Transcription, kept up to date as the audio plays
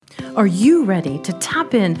Are you ready to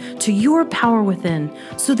tap in to your power within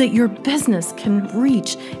so that your business can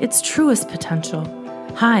reach its truest potential?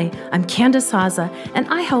 Hi, I'm Candace Haza, and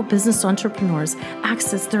I help business entrepreneurs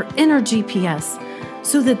access their inner GPS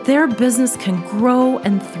so that their business can grow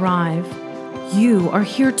and thrive. You are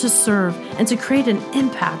here to serve and to create an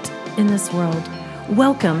impact in this world.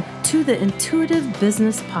 Welcome to the Intuitive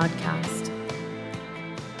Business Podcast.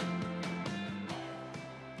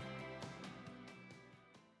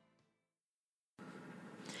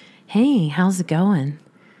 Hey, how's it going?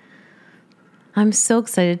 I'm so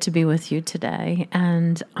excited to be with you today,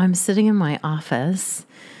 and I'm sitting in my office,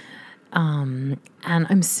 and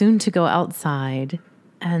I'm soon to go outside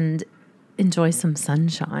and enjoy some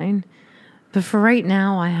sunshine. But for right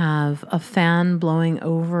now, I have a fan blowing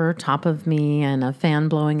over top of me and a fan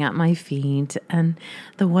blowing at my feet, and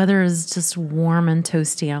the weather is just warm and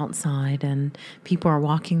toasty outside, and people are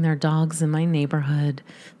walking their dogs in my neighborhood.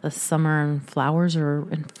 The summer and flowers are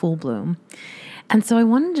in full bloom. And so I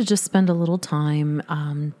wanted to just spend a little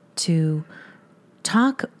time to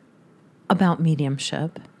talk about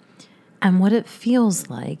mediumship and what it feels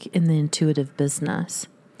like in the intuitive business,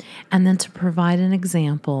 and then to provide an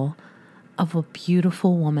example of a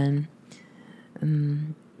beautiful woman,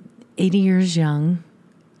 80 years young,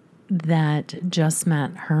 that just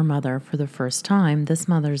met her mother for the first time this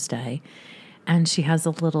Mother's Day. And she has a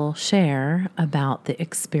little share about the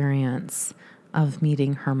experience of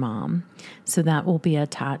meeting her mom. So that will be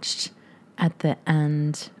attached at the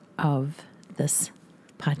end of this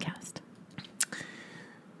podcast.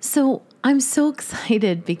 So I'm so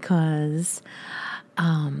excited because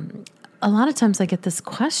a lot of times I get this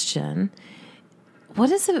question: what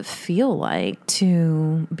does it feel like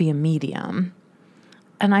to be a medium?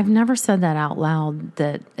 And I've never said that out loud,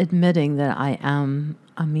 that admitting that I am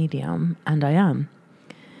a medium, and I am.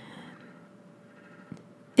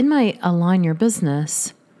 In my Align Your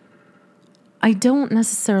Business, I don't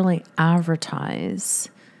necessarily advertise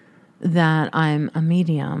that I'm a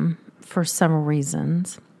medium for several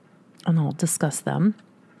reasons, and I'll discuss them.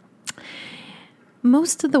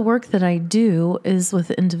 Most of the work that I do is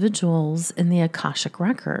with individuals in the Akashic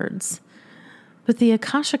Records. But the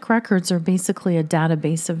Akashic Records are basically a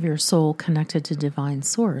database of your soul connected to Divine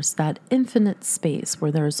Source, that infinite space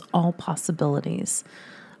where there's all possibilities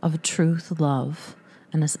of truth, love,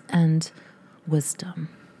 and wisdom.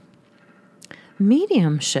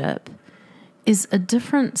 Mediumship is a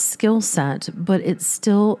different skill set, but it's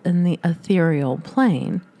still in the ethereal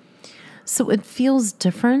plane. So it feels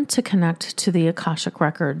different to connect to the Akashic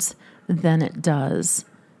Records than it does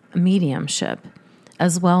mediumship,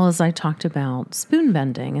 as well as I talked about spoon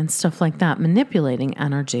bending and stuff like that. Manipulating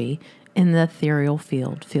energy in the ethereal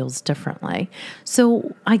field feels differently.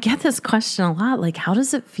 So I get this question a lot, like, how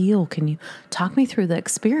does it feel? Can you talk me through the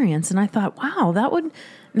experience? And I thought, wow, that would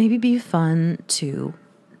maybe be fun to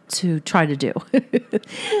try to do.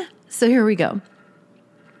 So here we go.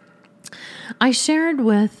 I shared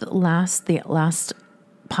with the last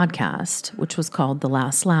podcast, which was called The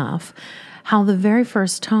Last Laugh, how the very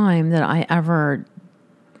first time that I ever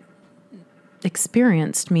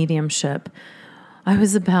experienced mediumship, I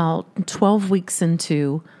was about 12 weeks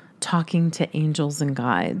into talking to angels and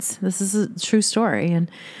guides. This is a true story.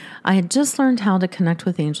 And I had just learned how to connect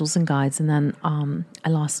with angels and guides. And then I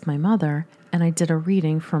lost my mother, and I did a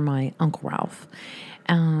reading for my Uncle Ralph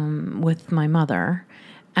with my mother.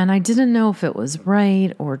 And I didn't know if it was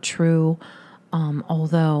right or true,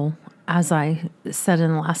 although, as I said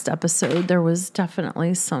in the last episode, there was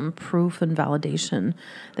definitely some proof and validation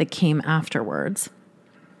that came afterwards.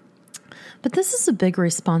 But this is a big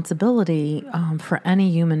responsibility for any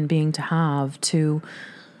human being to have, to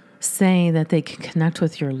say that they can connect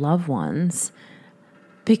with your loved ones,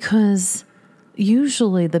 because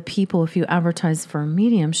usually the people, if you advertise for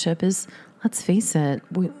mediumship, is, let's face it,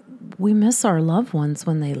 we miss our loved ones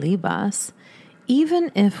when they leave us,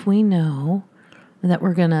 even if we know that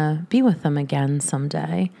we're going to be with them again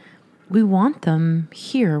someday. We want them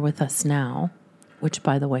here with us now, which,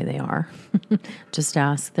 by the way, they are. Just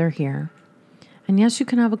ask, they're here. And yes, you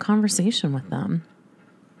can have a conversation with them.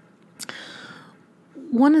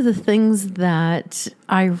 One of the things that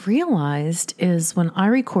I realized is when I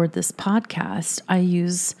record this podcast, I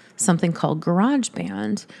use something called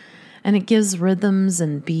GarageBand. And it gives rhythms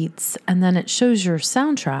and beats, and then it shows your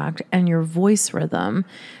soundtrack and your voice rhythm.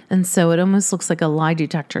 And so it almost looks like a lie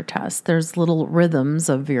detector test. There's little rhythms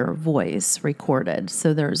of your voice recorded.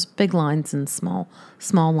 So there's big lines and small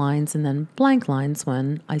lines, and then blank lines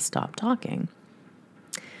when I stop talking.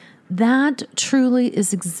 That truly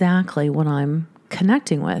is exactly what I'm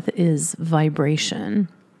connecting with, is vibration.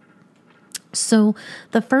 So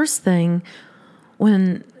the first thing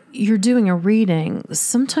when you're doing a reading,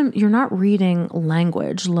 sometimes you're not reading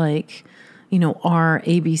language like, our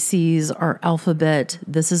ABCs, our alphabet.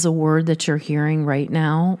 This is a word that you're hearing right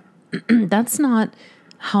now. That's not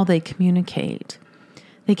how they communicate.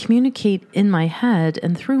 They communicate in my head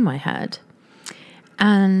and through my head.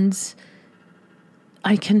 And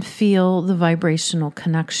I can feel the vibrational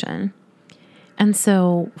connection. And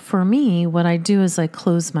so for me, what I do is I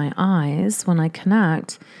close my eyes when I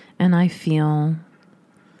connect, and I feel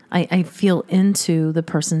into the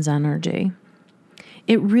person's energy.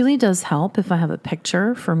 It really does help if I have a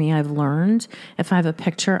picture. For me, I've learned if I have a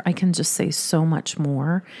picture, I can just say so much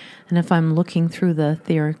more. And if I'm looking through the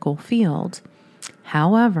etherical field.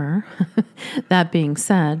 However, that being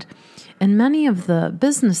said, in many of the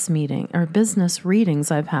business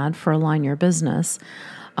readings I've had for Align Your Business,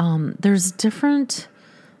 there's different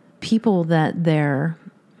people that they're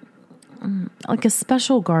like a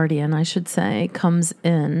special guardian, I should say, comes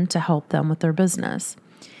in to help them with their business.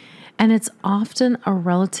 And it's often a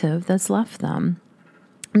relative that's left them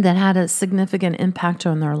that had a significant impact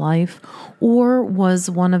on their life or was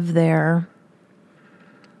one of their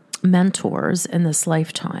mentors in this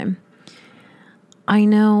lifetime. I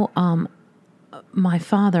know my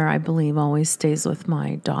father, I believe, always stays with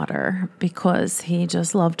my daughter because he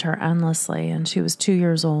just loved her endlessly. And she was 2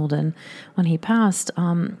 years old. And when he passed,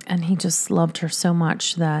 and he just loved her so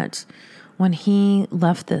much that when he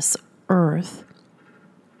left this earth,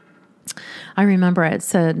 I remember I had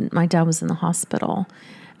said my dad was in the hospital.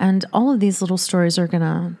 And all of these little stories are going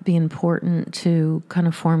to be important to kind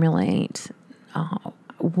of formulate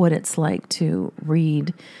what it's like to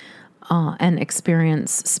read and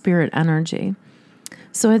experience spirit energy.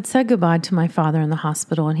 So I'd said goodbye to my father in the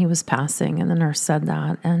hospital, and he was passing, and the nurse said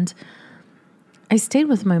that. And I stayed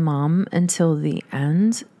with my mom until the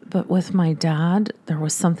end, but with my dad, there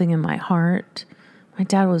was something in my heart. My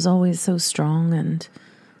dad was always so strong and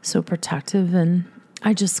so protective, and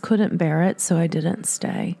I just couldn't bear it, so I didn't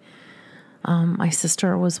stay. My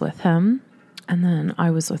sister was with him, and then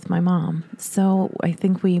I was with my mom. So I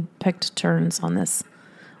think we picked turns on this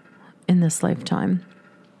in this lifetime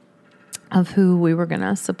of who we were going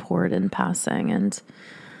to support in passing. And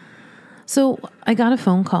so I got a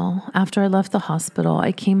phone call after I left the hospital.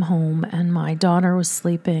 I came home, and my daughter was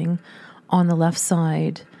sleeping on the left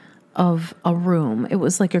side of a room. It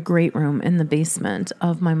was like a great room in the basement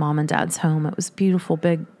of my mom and dad's home. It was a beautiful,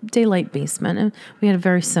 big daylight basement. And we had a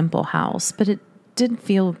very simple house, but it did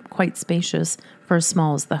feel quite spacious for as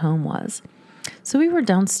small as the home was. So we were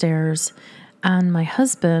downstairs, and my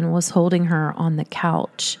husband was holding her on the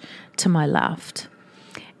couch to my left.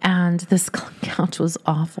 And this couch was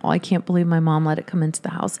awful. I can't believe my mom let it come into the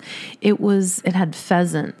house. It had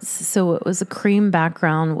pheasants. So it was a cream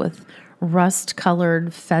background with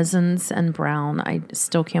rust-colored pheasants and brown. I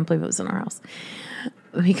still can't believe it was in our house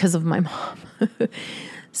because of my mom.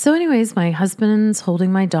 So anyways, my husband's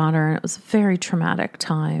holding my daughter, and it was a very traumatic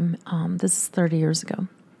time. This is 30 years ago.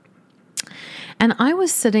 And I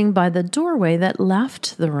was sitting by the doorway that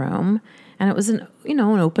left the room, and it was an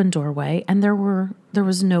open doorway, and there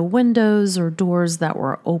was no windows or doors that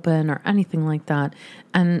were open or anything like that,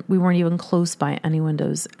 and we weren't even close by any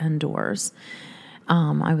windows and doors.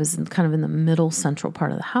 I was kind of in the middle central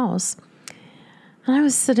part of the house, and I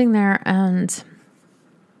was sitting there, and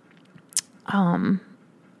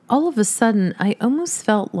all of a sudden, I almost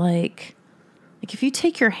felt like if you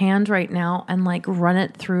take your hand right now and like run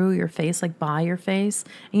it through your face, like by your face,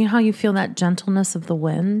 and you know how you feel that gentleness of the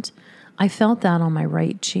wind? I felt that on my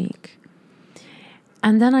right cheek.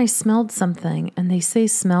 And then I smelled something, and they say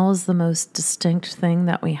smell is the most distinct thing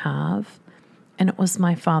that we have. And it was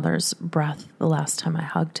my father's breath the last time I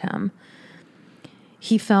hugged him.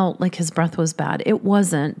 He felt like his breath was bad. It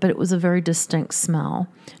wasn't, but it was a very distinct smell.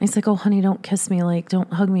 And he's like, "Oh, honey, don't kiss me. Like,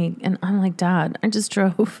 don't hug me." And I'm like, "Dad, I just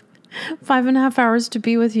drove 5.5 hours to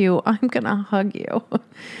be with you. I'm going to hug you."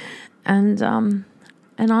 And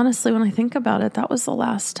honestly, when I think about it, that was the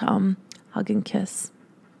last hug and kiss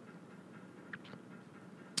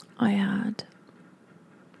I had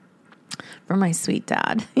from my sweet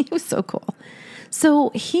dad. He was so cool. So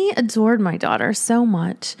he adored my daughter so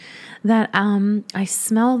much that I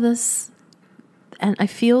smell this, and I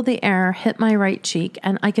feel the air hit my right cheek,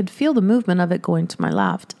 and I could feel the movement of it going to my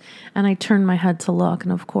left. And I turned my head to look,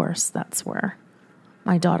 and of course, that's where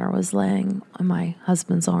my daughter was laying on my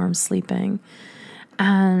husband's arms, sleeping.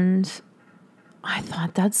 And I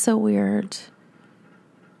thought, that's so weird.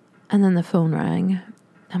 And then the phone rang,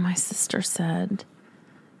 and my sister said,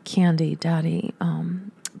 "Candy, Daddy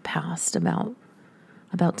passed about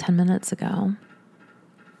 10 minutes ago."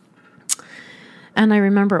 And I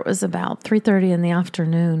remember it was about 3:30 in the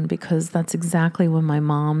afternoon because that's exactly when my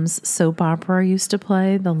mom's soap opera used to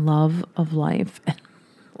play, The Love of Life. And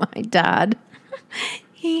my dad,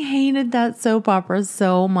 he hated that soap opera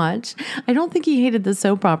so much. I don't think he hated the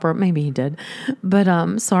soap opera. Maybe he did.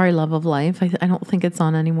 But sorry, Love of Life. I don't think it's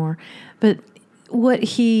on anymore. But what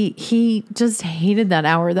he just hated that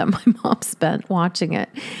hour that my mom spent watching it.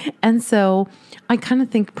 And so I kind of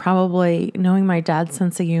think probably knowing my dad's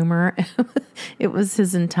sense of humor, it was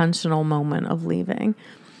his intentional moment of leaving.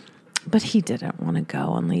 But he didn't want to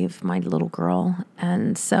go and leave my little girl.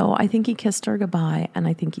 And so I think he kissed her goodbye, and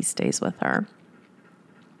I think he stays with her.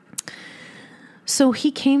 So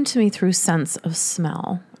he came to me through sense of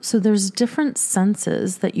smell. So there's different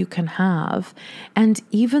senses that you can have. And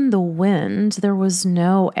even the wind, there was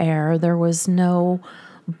no air, there was no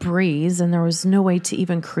breeze, and there was no way to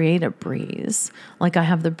even create a breeze. Like I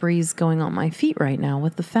have the breeze going on my feet right now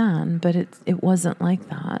with the fan, but it wasn't like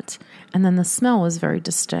that. And then the smell was very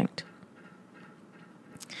distinct.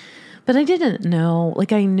 But I didn't know,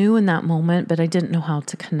 like I knew in that moment, but I didn't know how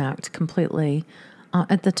to connect completely.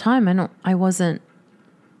 At the time, I wasn't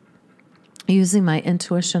using my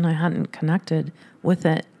intuition. I hadn't connected with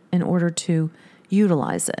it in order to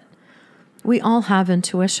utilize it. We all have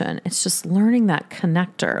intuition. It's just learning that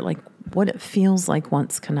connector, like what it feels like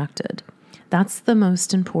once connected. That's the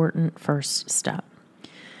most important first step.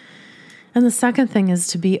 And the second thing is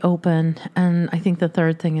to be open. And I think the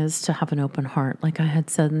third thing is to have an open heart, like I had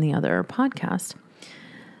said in the other podcast.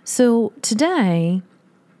 So today,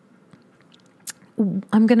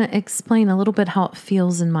 I'm going to explain a little bit how it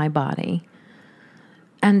feels in my body.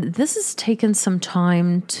 And this has taken some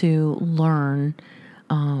time to learn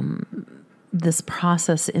this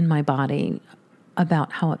process in my body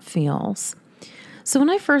about how it feels. So when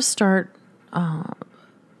I first start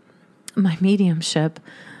my mediumship,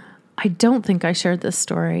 I don't think I shared this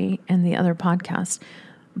story in the other podcast,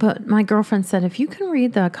 but my girlfriend said, if you can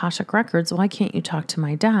read the Akashic Records, why can't you talk to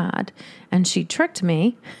my dad? And she tricked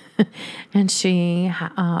me, and she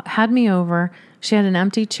had me over. She had an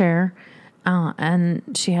empty chair, and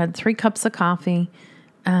she had 3 cups of coffee,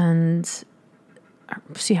 and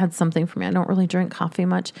she had something for me. I don't really drink coffee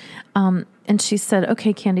much. And she said,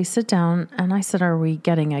 okay, Candy, sit down. And I said, are we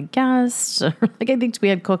getting a guest? Or, like, I think we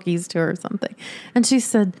had cookies too or something. And she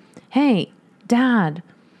said, hey, Dad,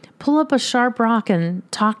 pull up a sharp rock and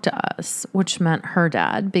talk to us, which meant her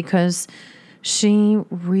dad, because she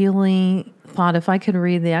really thought if I could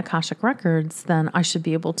read the Akashic Records, then I should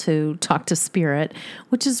be able to talk to spirit,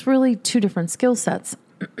 which is really 2 different skill sets.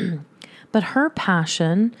 But her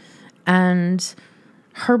passion and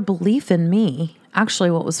her belief in me,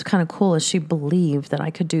 actually what was kind of cool is she believed that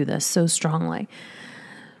I could do this so strongly.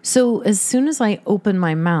 So as soon as I opened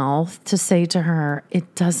my mouth to say to her,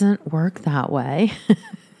 it doesn't work that way,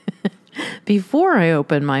 before I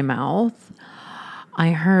opened my mouth,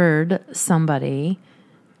 I heard somebody,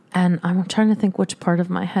 and I'm trying to think which part of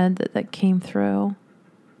my head that came through.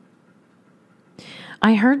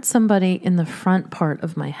 I heard somebody in the front part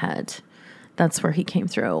of my head. That's where he came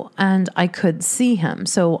through. And I could see him.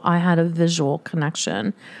 So I had a visual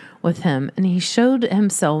connection with him. And he showed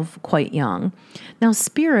himself quite young. Now,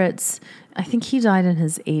 spirits, I think he died in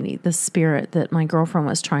his 80s, the spirit that my girlfriend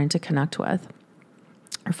was trying to connect with.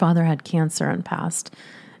 Her father had cancer and passed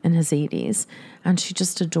in his 80s. And she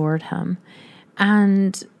just adored him.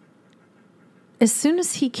 And as soon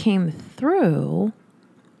as he came through,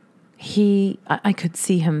 I could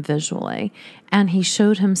see him visually, and he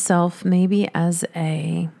showed himself maybe as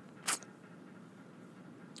not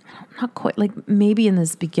quite, like maybe in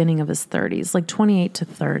this beginning of his 30s, like 28 to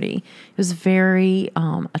 30. He was very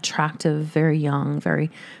attractive, very young, very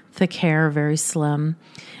thick hair, very slim.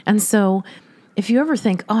 And so if you ever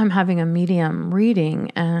think, oh, I'm having a medium reading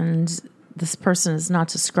and this person is not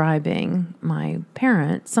describing my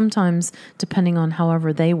parent, sometimes depending on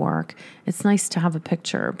however they work, it's nice to have a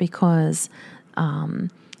picture because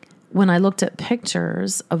when I looked at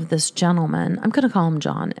pictures of this gentleman, I'm going to call him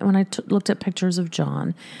John. When I looked at pictures of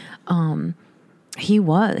John, that's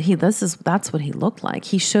what he looked like.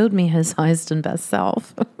 He showed me his highest and best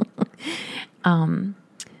self.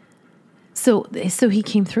 So he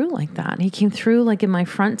came through like that. He came through like in my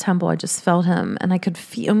front temple. I just felt him, and I could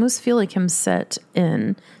almost feel like him set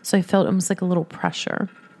in. So I felt almost like a little pressure.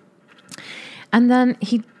 And then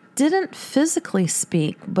he didn't physically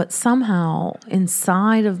speak, but somehow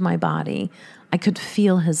inside of my body, I could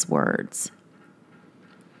feel his words.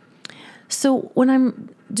 So when I'm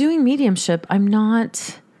doing mediumship, I'm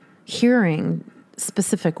not hearing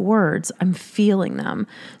specific words. I'm feeling them.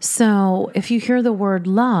 So if you hear the word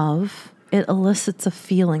love, it elicits a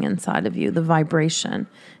feeling inside of you, the vibration.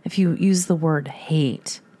 If you use the word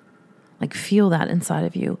hate, like feel that inside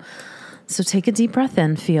of you. So take a deep breath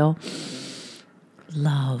in, feel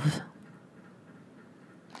love.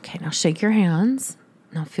 Okay, now shake your hands.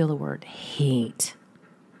 Now feel the word hate.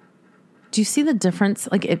 Do you see the difference?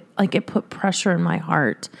 Like it put pressure in my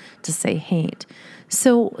heart to say hate.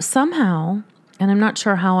 So somehow, and I'm not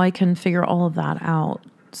sure how I can figure all of that out,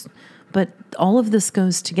 but all of this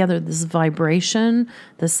goes together, this vibration,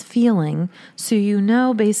 this feeling. So you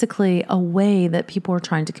know basically a way that people are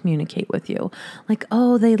trying to communicate with you. Like,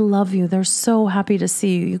 oh, they love you. They're so happy to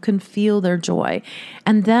see you. You can feel their joy.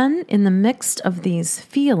 And then in the mix of these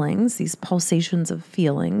feelings, these pulsations of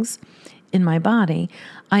feelings in my body,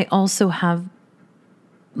 I also have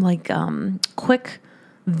like quick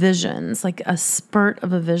visions, like a spurt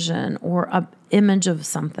of a vision or an image of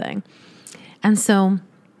something. And so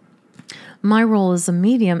my role as a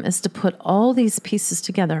medium is to put all these pieces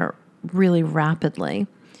together really rapidly.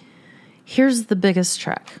 Here's the biggest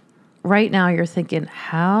trick. Right now you're thinking,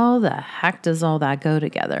 how the heck does all that go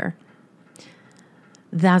together?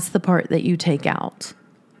 That's the part that you take out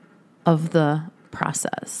of the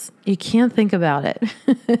process. You can't think about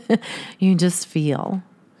it. You just feel.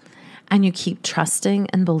 And you keep trusting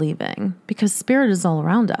and believing because spirit is all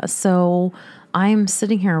around us. So I'm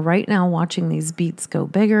sitting here right now watching these beats go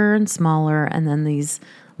bigger and smaller and then these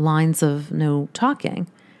lines of no talking.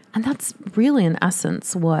 And that's really in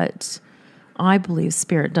essence what I believe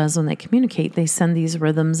spirit does when they communicate. They send these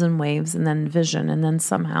rhythms and waves and then vision, and then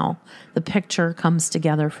somehow the picture comes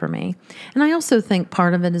together for me. And I also think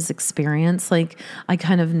part of it is experience. Like I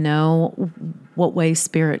kind of know what way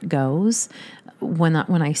spirit goes when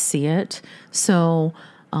I see it. So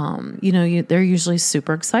they're usually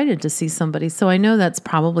super excited to see somebody. So I know that's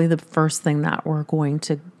probably the first thing that we're going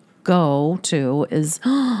to go to is,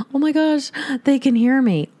 oh my gosh, they can hear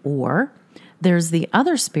me. Or there's the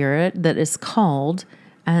other spirit that is called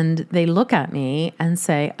and they look at me and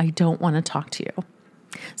say, I don't want to talk to you.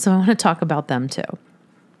 So I want to talk about them too.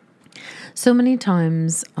 So many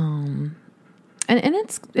times, and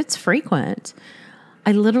it's frequent,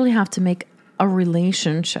 I literally have to make a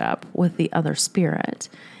relationship with the other spirit.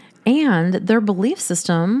 And their belief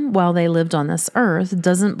system, while they lived on this earth,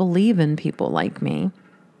 doesn't believe in people like me.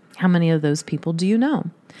 How many of those people do you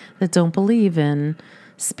know that don't believe in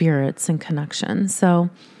spirits and connection?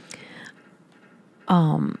 So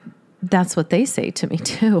that's what they say to me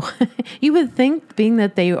too. You would think, being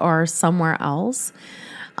that they are somewhere else,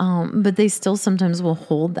 but they still sometimes will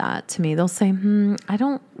hold that to me. They'll say, I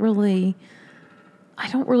don't really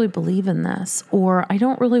believe in this, or I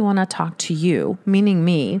don't really want to talk to you, meaning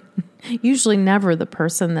me, usually never the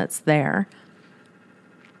person that's there.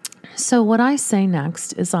 So what I say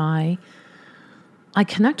next is I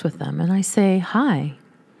connect with them and I say, hi.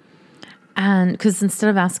 And because instead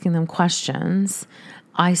of asking them questions,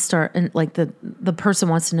 I start, and like the person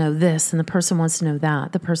wants to know this and the person wants to know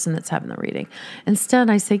that, the person that's having the reading. Instead,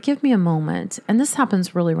 I say, give me a moment. And this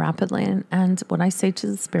happens really rapidly. And what I say to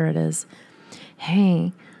the spirit is,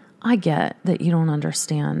 hey, I get that you don't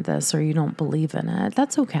understand this or you don't believe in it.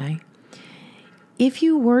 That's okay. If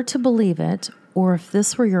you were to believe it, or if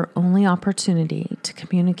this were your only opportunity to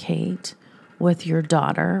communicate with your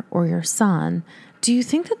daughter or your son, do you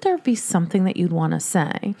think that there'd be something that you'd want to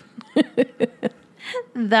say?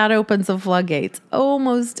 That opens the floodgates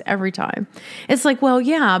almost every time. It's like, well,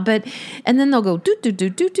 yeah, but, and then they'll go do, do, do,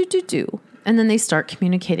 do, do, do, do. And then they start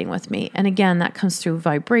communicating with me. And again, that comes through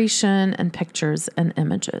vibration and pictures and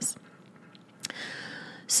images.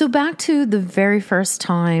 So back to the very first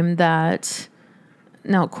time that,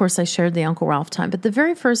 now of course I shared the Uncle Ralph time, but the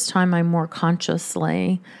very first time I more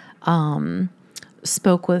consciously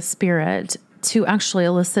spoke with spirit to actually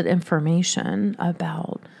elicit information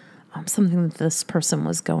about something that this person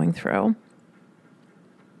was going through.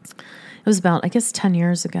 It was about, I guess, 10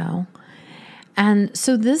 years ago. And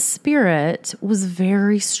so this spirit was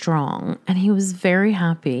very strong and he was very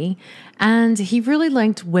happy and he really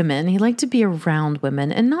liked women. He liked to be around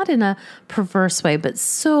women, and not in a perverse way, but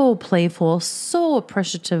so playful, so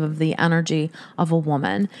appreciative of the energy of a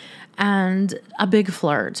woman, and a big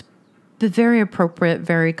flirt, but very appropriate,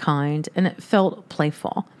 very kind, and it felt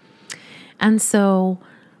playful. And so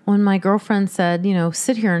when my girlfriend said,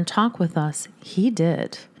 sit here and talk with us, he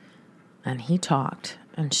did. And he talked.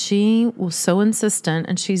 And she was so insistent,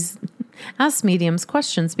 and she's asked mediums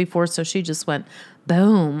questions before, so she just went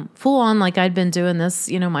boom, full on, like I'd been doing this,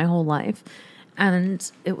 my whole life.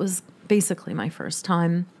 And it was basically my first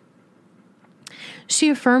time. She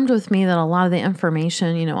affirmed with me that a lot of the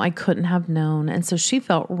information, I couldn't have known. And so she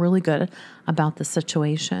felt really good about the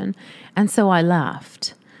situation. And so I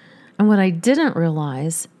left. And what I didn't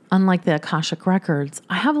realize, unlike the Akashic records,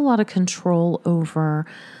 I have a lot of control over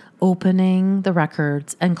opening the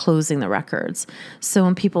records and closing the records. So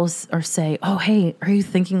when people say, "Oh, hey, are you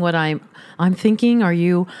thinking what I'm thinking? Are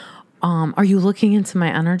you looking into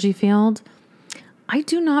my energy field?" I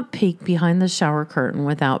do not peek behind the shower curtain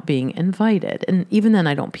without being invited. And even then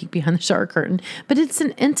I don't peek behind the shower curtain, but it's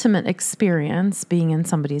an intimate experience being in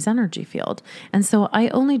somebody's energy field. And so I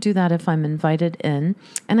only do that if I'm invited in,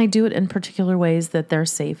 and I do it in particular ways that they're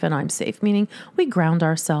safe and I'm safe, meaning we ground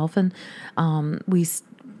ourselves and we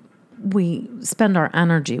spend our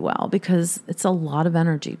energy well, because it's a lot of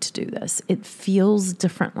energy to do this. It feels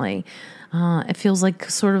differently. It feels like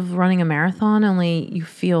sort of running a marathon, only you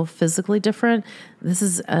feel physically different. This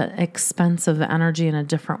is an expensive energy in a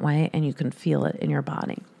different way, and you can feel it in your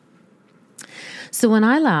body. So when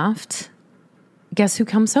I left, guess who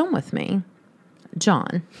comes home with me?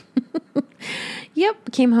 John.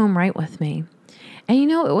 Yep, came home right with me. And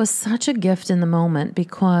it was such a gift in the moment,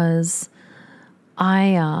 because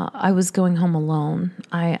I was going home alone.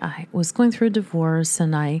 I was going through a divorce,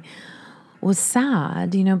 and I was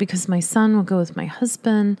sad, because my son would go with my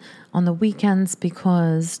husband on the weekends,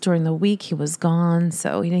 because during the week he was gone,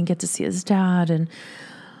 so he didn't get to see his dad.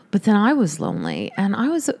 But then I was lonely, and I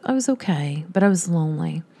was okay, but I was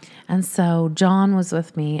lonely. And so John was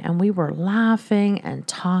with me, and we were laughing and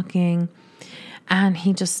talking, and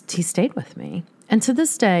he stayed with me. And to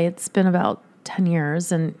this day, it's been about 10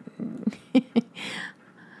 years, and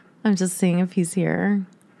I'm just seeing if he's here.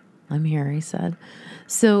 I'm here, he said.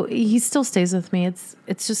 So he still stays with me.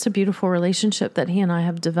 It's just a beautiful relationship that he and I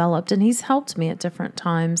have developed, and he's helped me at different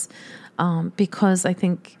times because I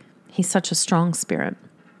think he's such a strong spirit.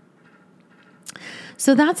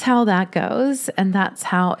 So that's how that goes, and that's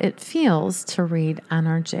how it feels to read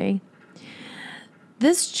energy.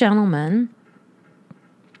 This gentleman,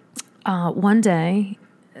 one day,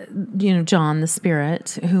 John, the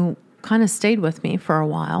spirit, who kind of stayed with me for a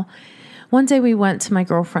while, one day we went to my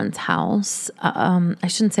girlfriend's house. I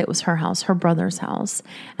shouldn't say it was her house, her brother's house.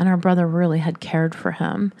 And our brother really had cared for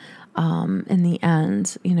him in the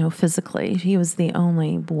end, physically. He was the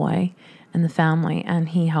only boy in the family, and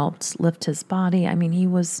he helped lift his body. I mean, he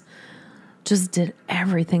just did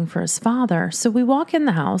everything for his father. So we walk in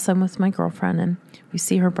the house. I'm with my girlfriend, and we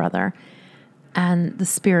see her brother. And the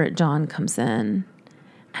spirit, John, comes in,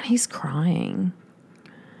 and he's crying.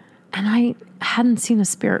 And I hadn't seen a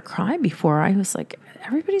spirit cry before. I was like,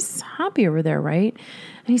 everybody's happy over there, right?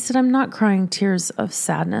 And he said, I'm not crying tears of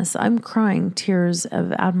sadness. I'm crying tears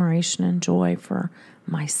of admiration and joy for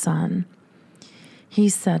my son. He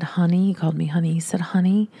said, honey, he called me honey. He said,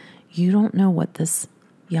 honey, you don't know what this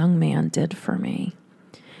young man did for me.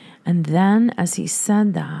 And then as he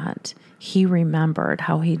said that, he remembered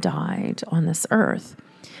how he died on this earth,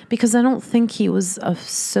 because I don't think he was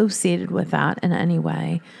associated with that in any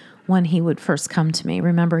way when he would first come to me.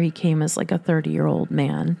 Remember, he came as like a 30-year-old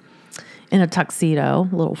man in a tuxedo,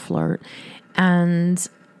 a little flirt. And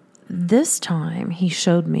this time he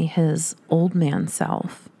showed me his old man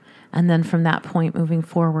self. And then from that point moving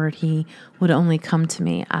forward, he would only come to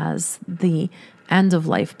me as the end of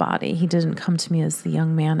life body. He didn't come to me as the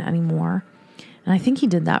young man anymore. And I think he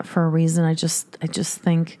did that for a reason. I just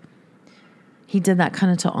think he did that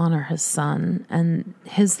kind of to honor his son and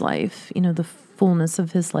his life, the fullness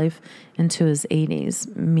of his life into his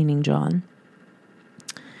 80s, meaning John.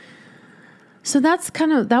 So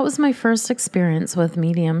that was my first experience with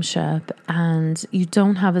mediumship, and you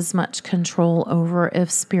don't have as much control over if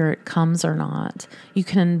spirit comes or not. You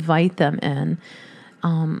can invite them in.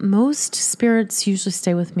 Most spirits usually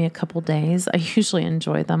stay with me a couple days. I usually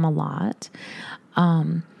enjoy them a lot.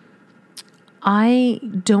 I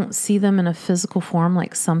don't see them in a physical form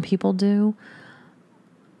like some people do,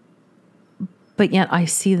 but yet I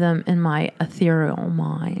see them in my ethereal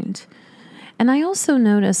mind. And I also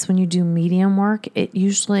notice when you do medium work,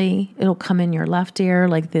 it'll come in your left ear,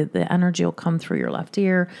 like the energy will come through your left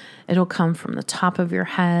ear. It'll come from the top of your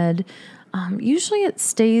head. Usually it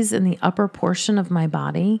stays in the upper portion of my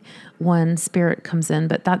body when spirit comes in,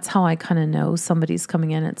 but that's how I kind of know somebody's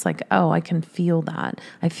coming in. It's like, oh, I can feel that.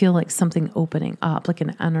 I feel like something opening up, like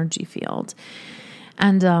an energy field.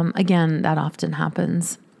 And again, that often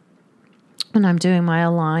happens when I'm doing my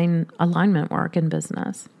alignment work in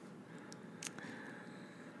business.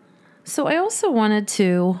 So I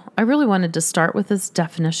really wanted to start with this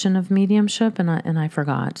definition of mediumship, and I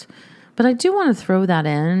forgot. But I do want to throw that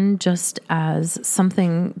in just as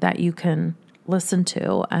something that you can listen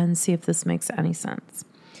to and see if this makes any sense.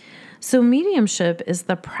 So mediumship is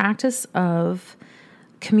the practice of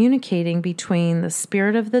communicating between the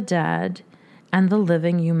spirit of the dead and the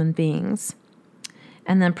living human beings.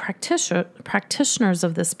 And then practitioners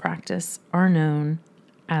of this practice are known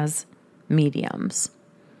as mediums.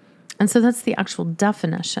 And so that's the actual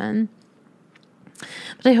definition.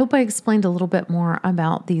 But I hope I explained a little bit more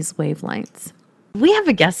about these wavelengths. We have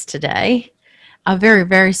a guest today, a very,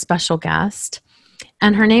 very special guest,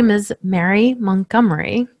 and her name is Mary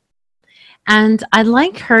Montgomery. And I'd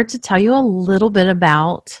like her to tell you a little bit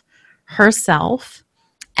about herself.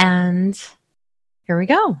 And here we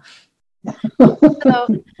go.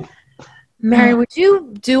 So, Mary, would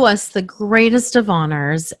you do us the greatest of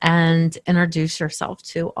honors and introduce yourself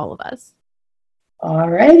to all of us? All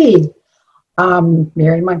righty.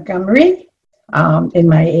 Mary Montgomery, in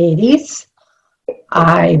my 80s.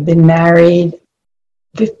 I've been married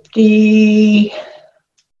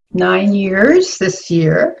 59 years this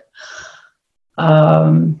year.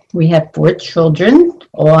 We have 4 children,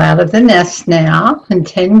 all out of the nest now, and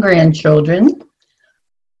 10 grandchildren.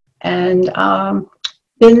 And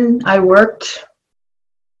then I worked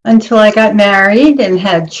until I got married and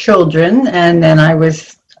had children, and then I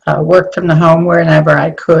was worked from the home whenever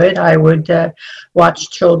I could. I would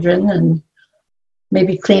watch children and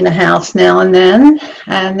maybe clean a house now and then.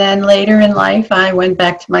 And then later in life, I went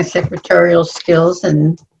back to my secretarial skills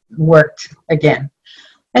and worked again.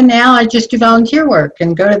 And now I just do volunteer work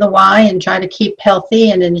and go to the Y and try to keep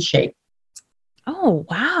healthy and in shape. Oh,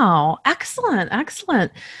 wow. Excellent.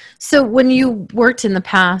 Excellent. So when you worked in the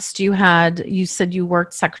past, you said you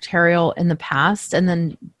worked secretarial in the past and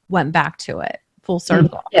then went back to it full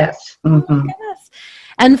circle. Yes. Mm-hmm. Oh my goodness.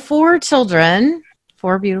 And 4 children,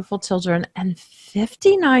 4 beautiful children, and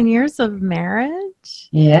 59 years of marriage.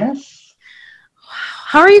 Yes. Wow.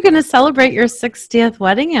 How are you going to celebrate your 60th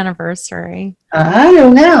wedding anniversary? I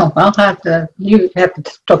don't know. You have to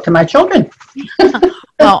talk to my children.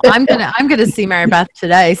 Well, I'm gonna see Mary Beth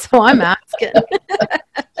today, so I'm asking.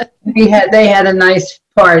 They had a nice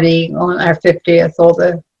party on our 50th. All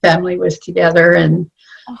the family was together, and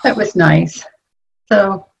that was nice.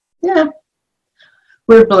 So yeah,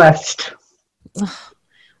 we're blessed.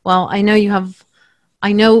 Well, I know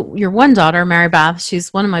your one daughter, Mary Beth.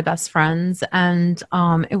 She's one of my best friends, and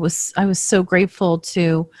I was so grateful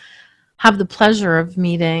to have the pleasure of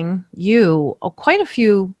meeting you quite a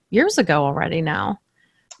few years ago already now.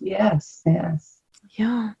 Yes.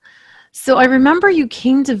 Yeah. So I remember you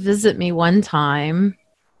came to visit me one time.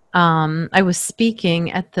 I was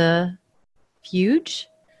speaking at the Fuge.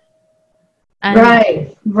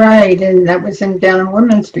 Right. And that was down in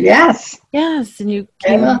Woodminster. Yes. Yes. And you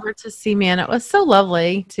came over to see me, and it was so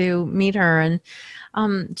lovely to meet her. And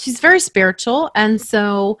she's very spiritual. And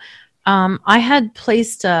so I had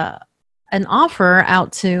placed an offer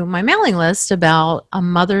out to my mailing list about a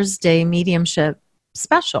Mother's Day mediumship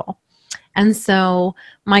special. And so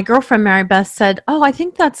my girlfriend, Mary Beth, said, "Oh, I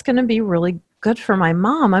think that's going to be really good for my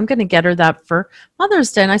mom. I'm going to get her that for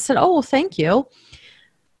Mother's Day." And I said, "Oh, well, thank you."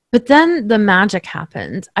 But then the magic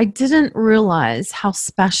happened. I didn't realize how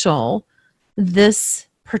special this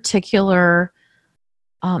particular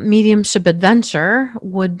mediumship adventure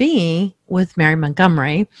would be with Mary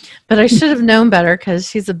Montgomery. But I should have known better because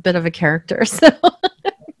she's a bit of a character.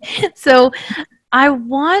 So I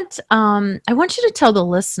want you to tell the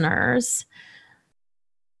listeners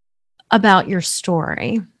about your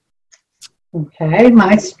story. Okay,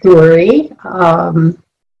 my story.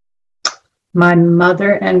 My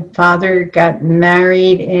mother and father got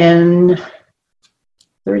married in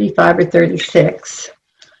 35 or 36.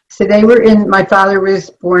 So my father was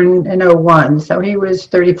born in 01, so he was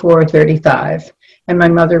 34 or 35, and my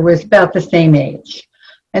mother was about the same age.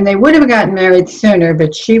 And they would have gotten married sooner,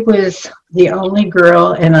 but she was the only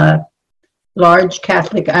girl in a large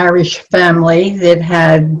Catholic Irish family that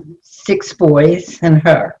had 6 boys and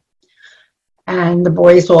her. And the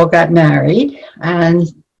boys all got married, and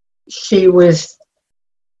she was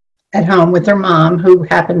at home with her mom, who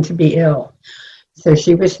happened to be ill. So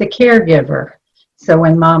she was the caregiver. So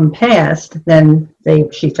when mom passed, then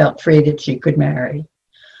she felt free that she could marry.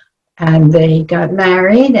 And they got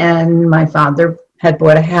married, and my father had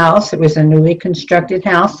bought a house. It was a newly constructed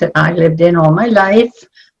house that I lived in all my life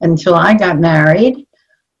until I got married.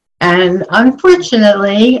 And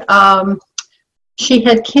unfortunately, she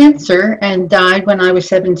had cancer and died when I was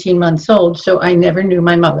 17 months old, so I never knew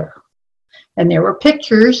my mother. And there were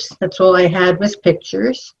pictures. That's all I had was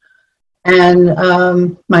pictures. And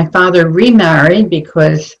my father remarried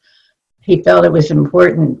because he felt it was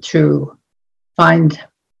important to find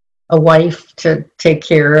a wife to take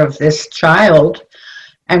care of this child.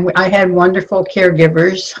 And I had wonderful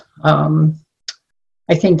caregivers.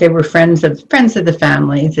 I think they were friends of the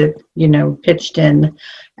family that, pitched in.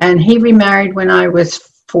 And he remarried when I was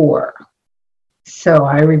 4. So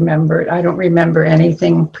I don't remember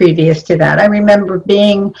anything previous to that. I remember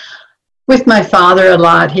being with my father a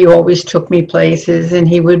lot. He always took me places and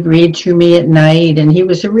he would read to me at night, and he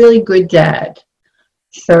was a really good dad.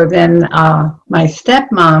 So then my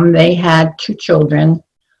stepmom, they had 2 children,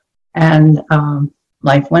 and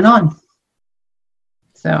life went on.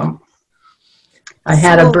 So I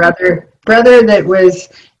had a brother that was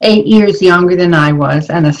 8 years younger than I was,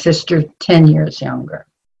 and a sister 10 years younger.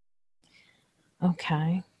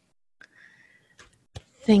 Okay.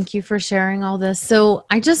 Thank you for sharing all this. So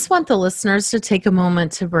I just want the listeners to take a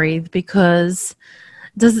moment to breathe, because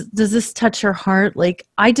does this touch your heart? Like,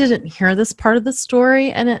 I didn't hear this part of the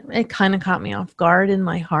story, and it kind of caught me off guard in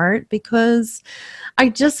my heart, because I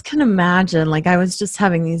just can imagine, like, I was just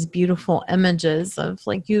having these beautiful images of,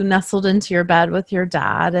 like, you nestled into your bed with your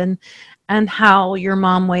dad, and how your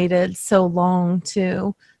mom waited so long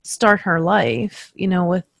to start her life,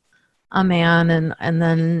 with a man, and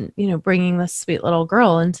then, bringing this sweet little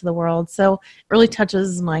girl into the world. So it really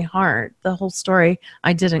touches my heart. The whole story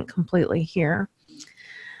I didn't completely hear.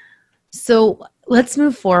 So let's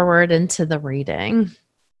move forward into the reading.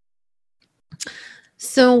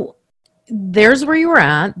 So there's where you were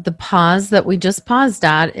at. The pause that we just paused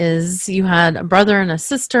at is you had a brother and a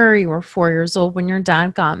sister. You were 4 years old when your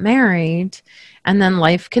dad got married, and then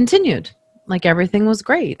life continued. Like, everything was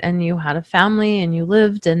great, and you had a family, and you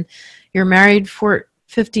lived, and you're married for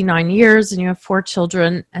 59 years, and you have 4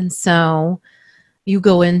 children. And so you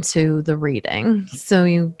go into the reading. So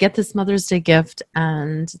you get this Mother's Day gift,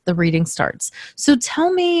 and the reading starts. So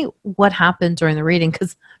tell me what happened during the reading,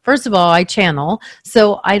 because first of all, I channel,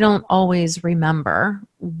 so I don't always remember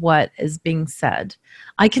what is being said.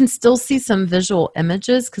 I can still see some visual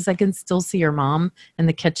images, because I can still see your mom in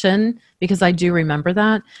the kitchen, because I do remember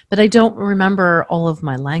that, but I don't remember all of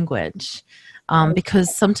my language,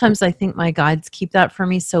 because sometimes I think my guides keep that for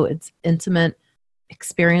me, so it's intimate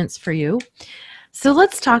experience for you. So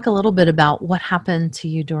let's talk a little bit about what happened to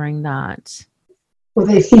you during that. Well,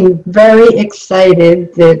 they seemed very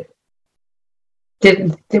excited that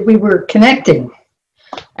we were connecting.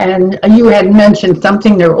 And you had mentioned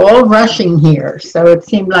something, they're all rushing here. So it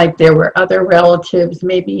seemed like there were other relatives,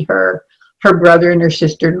 maybe her brother and her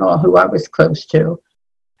sister-in-law, who I was close to.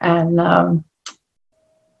 And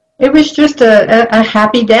it was just a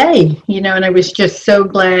happy day, and I was just so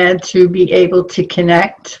glad to be able to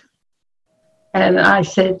connect. And I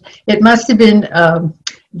said, it must have been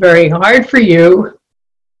very hard for you.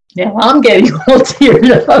 Yeah, I'm getting all teared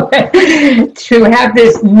up to have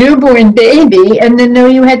this newborn baby and then know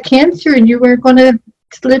you had cancer and you weren't going to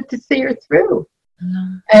live to see her through.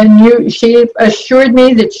 No. And she assured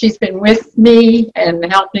me that she's been with me and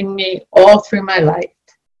helping me all through my life.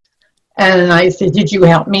 And I said, did you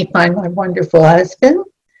help me find my wonderful husband?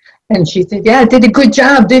 And she said, yeah, I did a good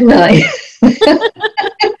job, didn't I?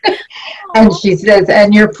 And she says,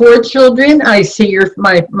 and your 4 children, I see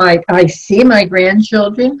I see my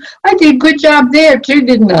grandchildren. I did a good job there too,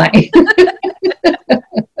 didn't I?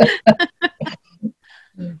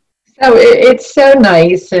 So it's so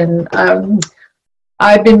nice. And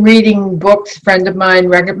I've been reading books. A friend of mine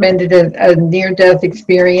recommended a near-death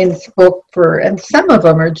experience book and some of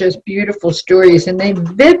them are just beautiful stories, and they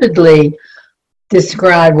vividly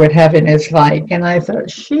describe what heaven is like. And I thought,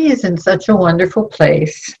 she is in such a wonderful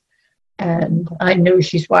place. And I know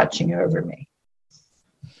she's watching over me.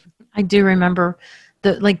 I do remember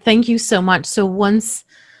thank you so much. So once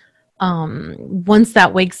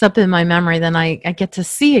that wakes up in my memory, then I get to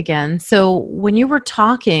see again. So when you were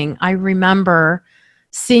talking, I remember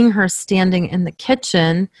seeing her standing in the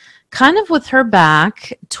kitchen, kind of with her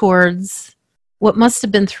back towards what must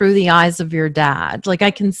have been through the eyes of your dad. Like,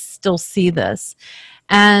 I can still see this.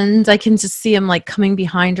 And I can just see him like coming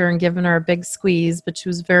behind her and giving her a big squeeze, but she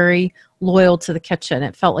was very loyal to the kitchen.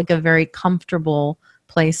 It felt like a very comfortable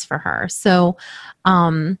place for her. So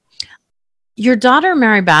your daughter,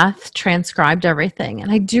 Mary Beth, transcribed everything.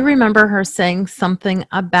 And I do remember her saying something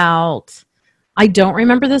about, I don't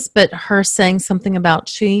remember this, but her saying something about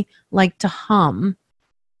she liked to hum.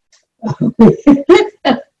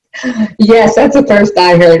 Yes, that's the first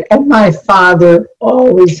I heard. And my father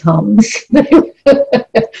always hums.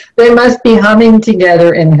 They must be humming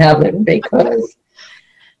together in heaven, because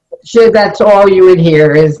So that's all you would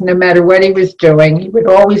hear is no matter what he was doing, he would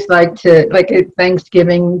always like to, like at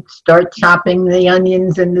Thanksgiving, start chopping the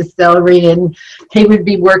onions and the celery, and he would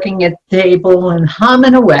be working at the table and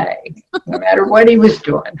humming away, no matter what he was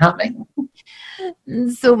doing, humming.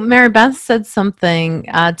 So Mary Beth said something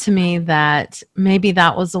to me that maybe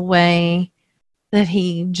that was a way that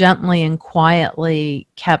he gently and quietly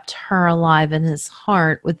kept her alive in his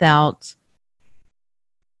heart without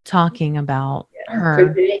talking about her.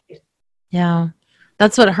 Could be. Yeah.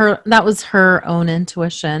 That was her own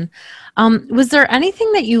intuition. Was there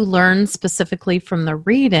anything that you learned specifically from the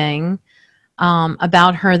reading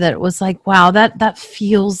about her that was like, wow, that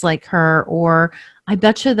feels like her, or I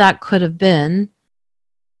bet you that could have been?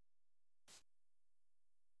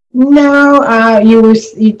 No, you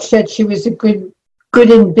said she was a good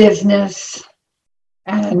in business,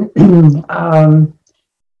 and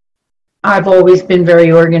I've always been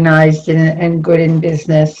very organized and good in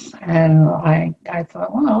business, and I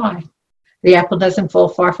thought, well, the apple doesn't fall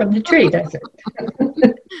far from the tree, does it?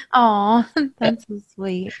 Oh, that's so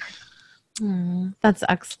sweet. That's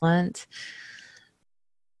excellent.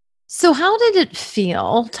 So how did it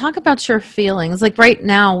feel? Talk about your feelings. Like right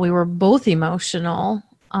now, we were both emotional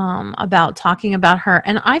about talking about her.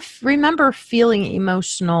 And I remember feeling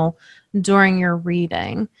emotional during your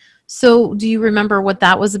reading. So do you remember what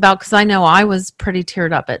that was about? Because I know I was pretty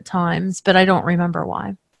teared up at times, but I don't remember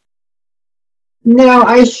why. No,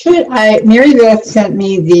 Mary Beth sent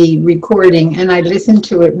me the recording, and I listened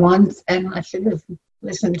to it once, and I should have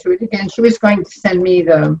listened to it again. She was going to send me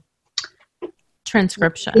the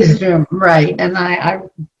transcription. Zoom, right, and I've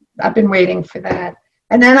been waiting for that.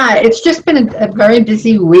 And then it's just been a very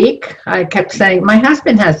busy week. I kept saying, my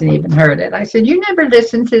husband hasn't even heard it. I said, you never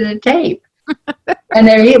listened to the tape. And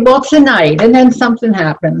well, tonight, and then something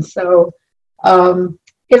happened. So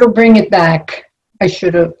it'll bring it back. I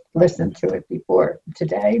should have listened to it before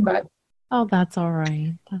today, but. Oh, that's all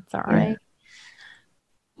right. That's all right.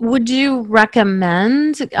 Would you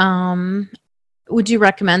recommend to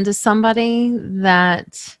somebody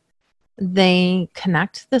that they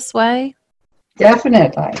connect this way?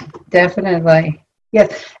 Definitely.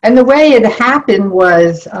 Yes. And the way it happened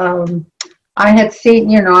was I had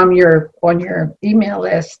seen, I'm on your email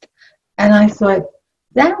list, and I thought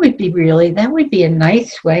that would be a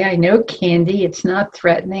nice way. I know Candy, it's not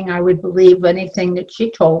threatening. I would believe anything that she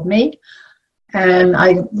told me. And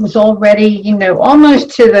I was already, almost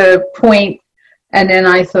to the point. And then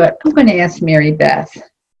I thought, I'm going to ask Mary Beth.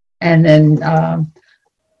 And then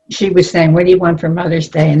she was saying, what do you want for Mother's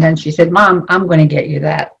Day? And then she said, Mom, I'm going to get you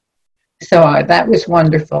that. So that was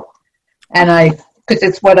wonderful. And because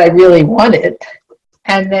it's what I really wanted.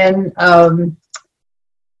 And then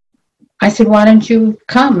I said, why don't you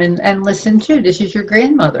come and listen too? This is your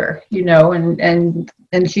grandmother,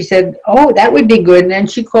 and she said, oh, that would be good. And then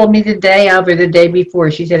she called me the day of or the day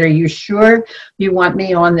before. She said, are you sure you want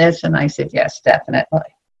me on this? And I said, yes, definitely.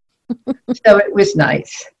 So it was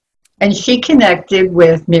nice. And she connected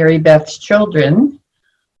with Mary Beth's children,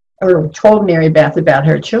 or told Mary Beth about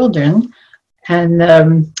her children. And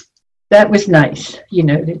that was nice,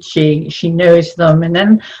 that she knows them. And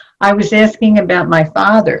then I was asking about my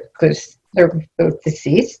father, because they're both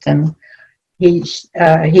deceased, and he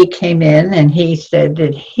came in and he said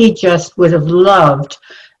that he just would have loved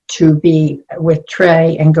to be with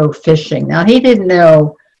Trey and go fishing. Now, he didn't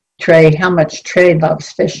know how much Trey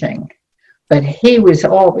loves fishing, but he was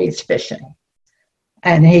always fishing.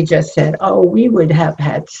 And he just said, oh, we would have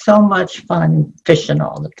had so much fun fishing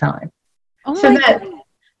all the time. Oh, so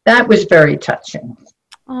that was very touching.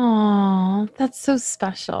 Oh, that's so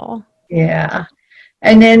special. Yeah.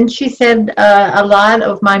 And then she said a lot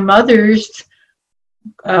of my mother's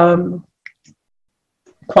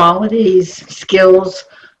qualities, skills,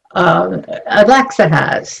 Alexa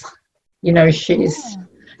has. She's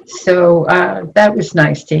so that was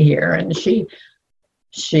nice to hear. And she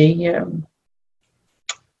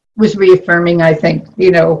was reaffirming, I think,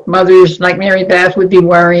 mothers like Mary Beth would be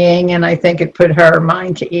worrying, and I think it put her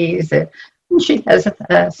mind to ease. And she has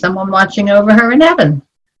someone watching over her in heaven.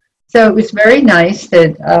 So it was very nice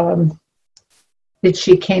that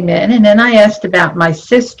she came in. And then I asked about my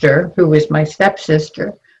sister, who was my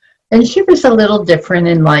stepsister, and she was a little different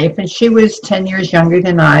in life. And she was 10 years younger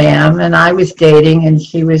than I am, and I was dating, and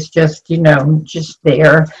she was just, just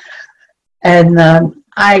there. And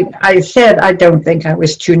I said I don't think I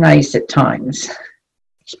was too nice at times,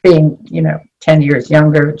 being, 10 years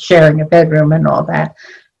younger, sharing a bedroom and all that.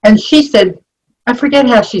 And she said, I forget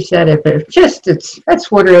how she said it, but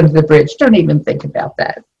that's water under the bridge. Don't even think about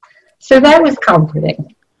that. So that was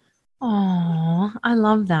comforting. Oh, I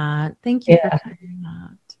love that. Thank you for sharing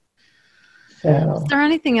that. So, Is there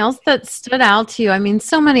anything else that stood out to you? I mean,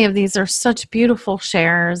 so many of these are such beautiful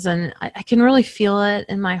shares, and I can really feel it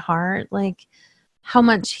in my heart, like how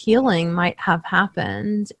much healing might have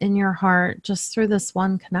happened in your heart just through this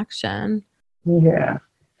one connection. yeah.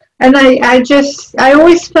 And I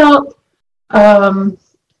always felt, um,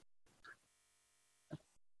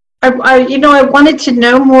 I wanted to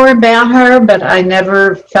know more about her, but I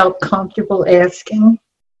never felt comfortable asking.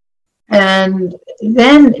 And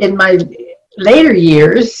then in my later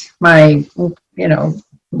years, within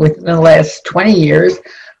the last 20 years,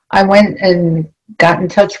 I went and got in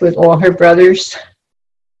touch with all her brothers.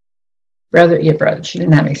 Brother, she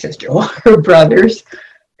didn't have any sister, all her brothers,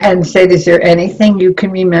 and said, is there anything you can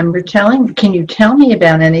remember telling? Can you tell me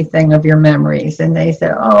about anything of your memories? And they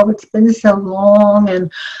said, oh, it's been so long,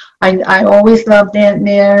 and I always loved Aunt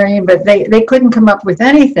Mary, but they couldn't come up with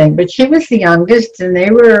anything. But she was the youngest, and they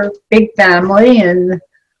were a big family and,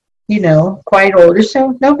 quite older,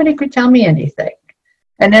 so nobody could tell me anything.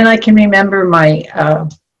 And then I can remember my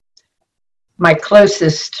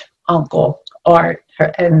closest uncle, Art,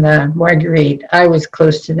 and Marguerite. I was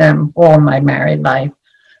close to them all my married life.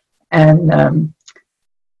 And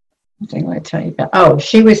what thing I tell you about? Oh,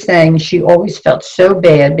 she was saying she always felt so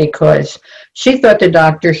bad because she thought the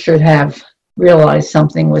doctor should have realized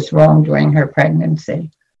something was wrong during her pregnancy.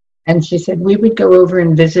 And she said we would go over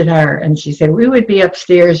and visit her, and she said we would be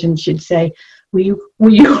upstairs, and she'd say, "Will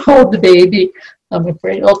you hold the baby? I'm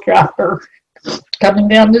afraid I'll drop her coming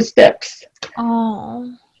down the steps."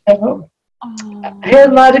 Oh. So, Oh. I had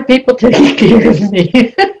a lot of people taking care of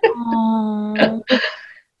me. Oh.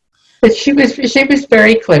 But she was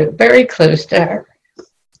very close to her,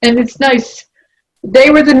 and it's nice. They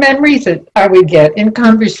were the memories that I would get in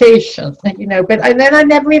conversation, But then I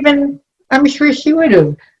never even. I'm sure she would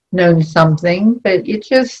have known something, but it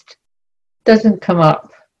just doesn't come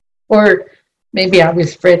up. Or maybe I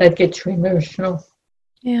was afraid I'd get too emotional.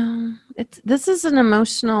 Yeah, this is an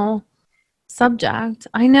emotional subject.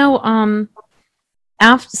 I know.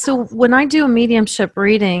 So when I do a mediumship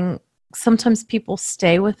reading, sometimes people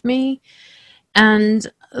stay with me, and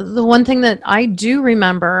the one thing that I do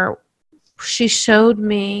remember, she showed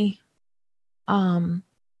me.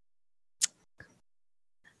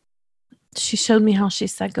 She showed me how she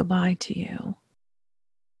said goodbye to you.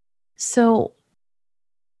 So,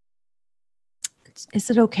 is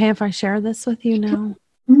it okay if I share this with you now?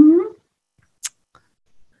 Mm-hmm.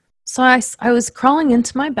 So I was crawling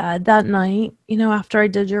into my bed that night, after I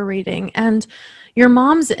did your reading, and your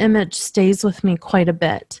mom's image stays with me quite a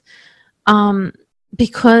bit,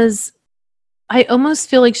 because I almost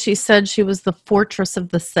feel like she said she was the fortress of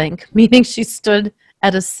the sink, meaning she stood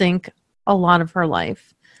at a sink a lot of her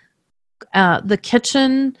life. The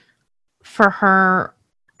kitchen for her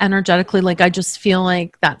energetically, like I just feel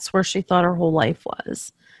like that's where she thought her whole life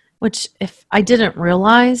was, which if I didn't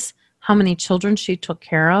realize how many children she took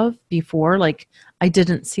care of before, like I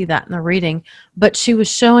didn't see that in the reading, but she was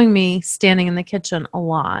showing me standing in the kitchen a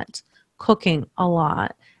lot, cooking a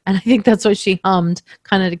lot. And I think that's why she hummed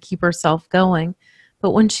kind of to keep herself going. But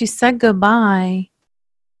when she said goodbye,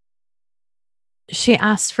 she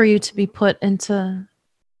asked for you to be put into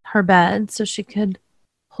her bed so she could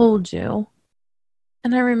hold you.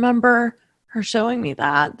 And I remember her showing me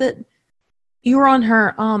that you were on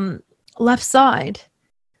her left side.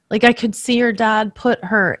 Like I could see your dad put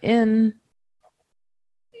her in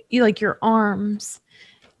like your arms,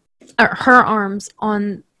 or her arms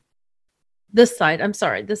on this side. I'm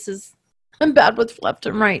sorry, I'm bad with left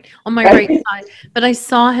and right, on my right side. But I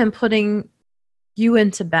saw him putting you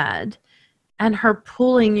into bed and her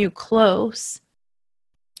pulling you close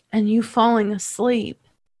and you falling asleep.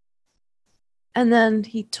 And then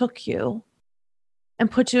he took you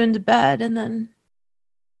and put you into bed, and then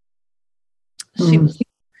she was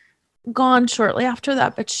gone shortly after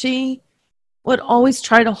that. But she would always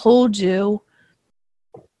try to hold you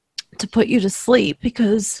to put you to sleep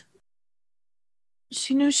because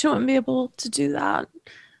she knew she wouldn't be able to do that.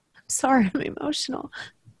 I'm sorry, I'm emotional.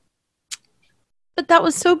 But that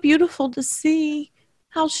was so beautiful to see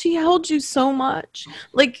how she held you so much.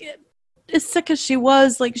 Like, as sick as she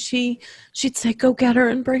was, like she'd say, go get her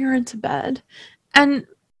and bring her into bed. And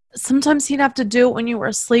sometimes he'd have to do it when you were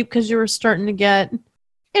asleep because you were starting to get,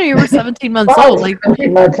 you were 17 months old. Like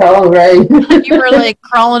 17 months old, right? You were like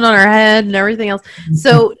crawling on her head and everything else.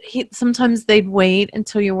 So sometimes they'd wait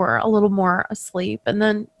until you were a little more asleep, and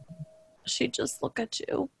then she'd just look at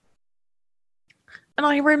you. And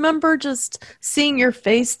I remember just seeing your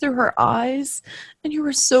face through her eyes, and you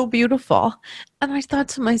were so beautiful. And I thought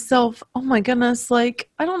to myself, oh my goodness, like,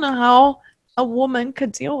 I don't know how a woman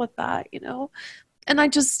could deal with that,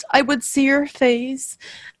 I would see your face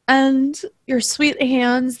and your sweet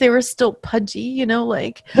hands. They were still pudgy, you know,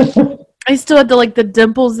 like I still had the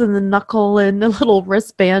dimples in the knuckle and a little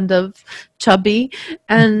wristband of chubby,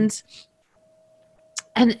 and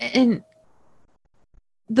and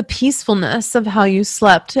the peacefulness of how you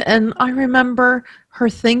slept. And I remember her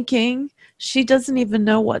thinking, she doesn't even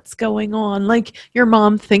know what's going on. Like your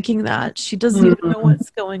mom thinking that she doesn't even know what's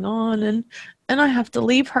going on, and I have to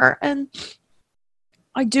leave her. And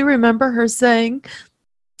I do remember her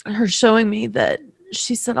showing me that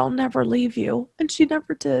she said, I'll never leave you. And she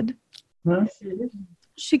never did.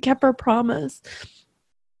 She kept her promise.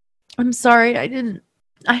 I'm sorry,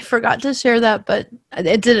 I forgot to share that, but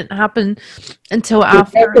it didn't happen until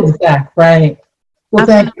after. Right. Well,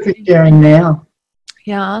 thank you for sharing now.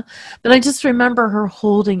 Yeah, but I just remember her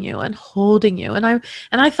holding you, and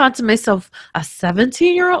I thought to myself, a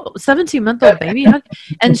 17-month-old baby,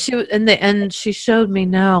 and she showed me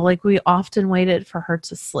no, like we often waited for her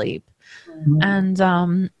to sleep,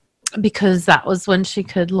 and because that was when she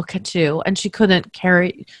could look at you, and she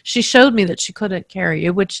showed me that she couldn't carry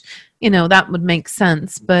you, which that would make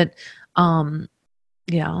sense, but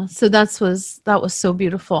yeah, so that was so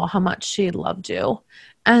beautiful how much she loved you,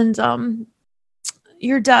 and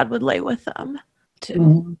your dad would lay with them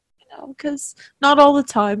too, because not all the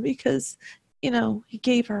time, because he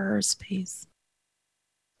gave her space.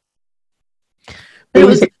 But he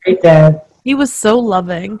was a great dad. He was so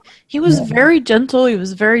loving. He was very gentle. He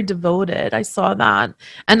was very devoted. I saw that.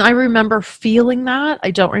 And I remember feeling that. I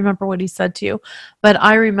don't remember what he said to you, but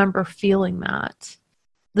I remember feeling that.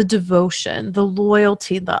 The devotion, the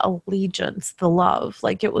loyalty, the allegiance, the love,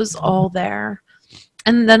 like it was all there.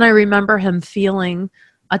 And then I remember him feeling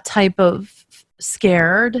a type of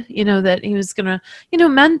scared, that he was going to,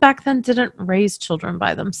 men back then didn't raise children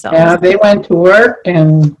by themselves. Yeah, they went to work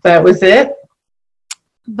and that was it.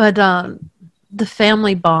 But the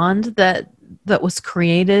family bond that was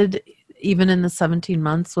created even in the 17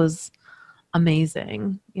 months was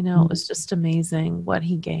amazing. It was just amazing what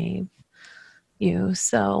he gave you.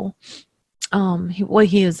 So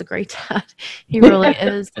he is a great dad. He really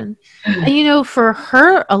is. And for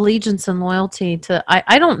her allegiance and loyalty to,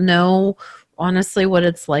 I don't know honestly what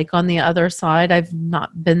it's like on the other side. I've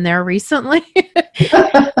not been there recently.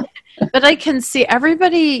 But I can see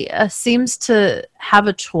everybody seems to have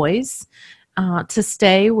a choice to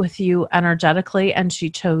stay with you energetically, and she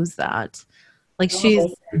chose that. Like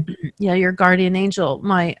she's, your guardian angel.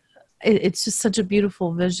 It's just such a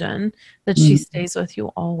beautiful vision that she stays with you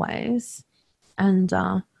always. And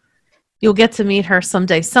you'll get to meet her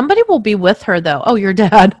someday. Somebody will be with her, though. Oh, your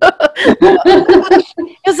dad.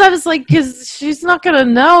 Because I was like, because she's not going to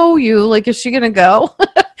know you. Like, is she going to go?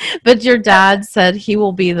 But your dad said he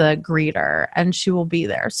will be the greeter, and she will be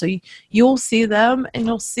there. So you'll see them, and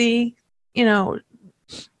you'll see, And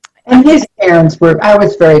his parents I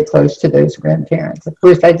was very close to those grandparents. Of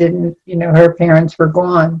course, I didn't, her parents were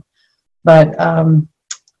gone. But,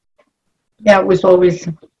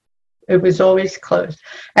 it was always close.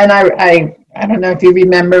 And I don't know if you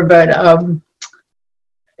remember, but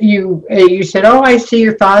you said, oh, I see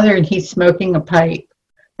your father and he's smoking a pipe.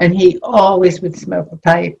 And he always would smoke a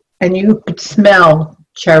pipe. And you could smell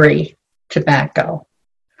cherry tobacco.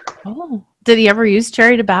 Oh, did he ever use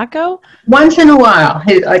cherry tobacco? Once in a while.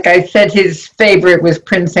 Like I said, his favorite was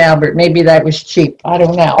Prince Albert. Maybe that was cheap. I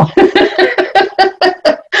don't know.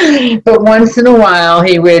 But once in a while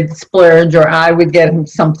he would splurge, or I would get him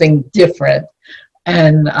something different.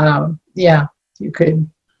 And you could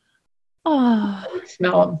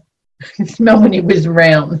smell him. Smell when he was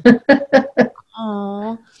around.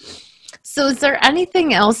 Oh. So is there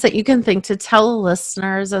anything else that you can think to tell the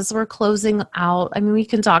listeners as we're closing out? I mean, we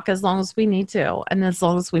can talk as long as we need to and as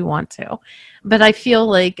long as we want to. But I feel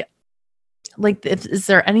like is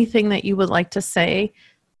there anything that you would like to say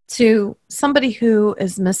to somebody who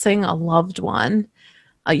is missing a loved one?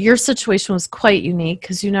 Your situation was quite unique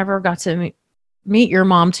because you never got to meet your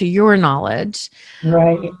mom to your knowledge.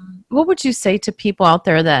 Right. What would you say to people out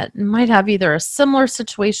there that might have either a similar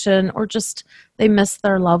situation or just they miss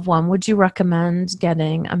their loved one? Would you recommend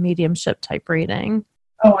getting a mediumship type reading?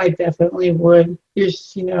 Oh, I definitely would.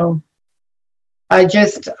 There's,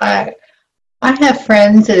 I have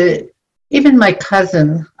friends, even my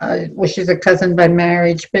cousin, which is a cousin by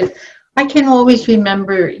marriage, but I can always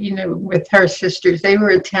remember, with her sisters, they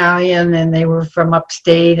were Italian and they were from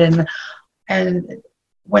upstate, and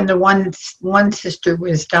when the one sister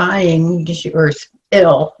was dying, or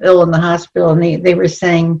ill in the hospital, and they were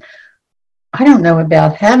saying, I don't know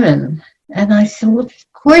about heaven. And I said, well,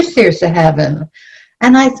 of course there's a heaven.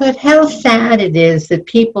 And I thought how sad it is that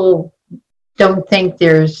people don't think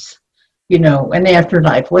there's, an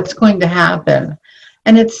afterlife. What's going to happen?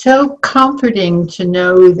 And it's so comforting to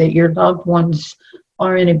know that your loved ones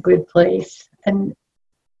are in a good place. And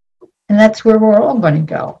that's where we're all going to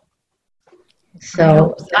go.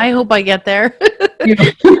 So I hope I get there. you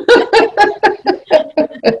know,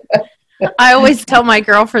 I always tell my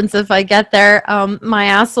girlfriends if I get there, my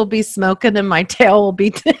ass will be smoking and my tail will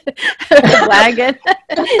be wagging.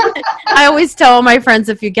 I always tell all my friends,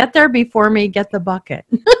 if you get there before me, get the bucket.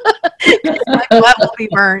 My butt will be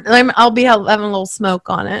burnt. I'll be having a little smoke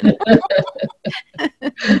on it.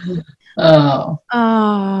 oh.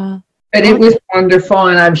 Oh. But it was wonderful,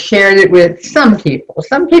 and I've shared it with some people.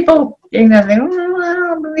 Some people, think, oh, I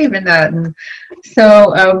don't believe in that. And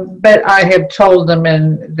so, but I have told them,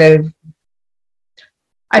 and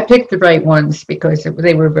I picked the right ones because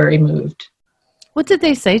they were very moved. What did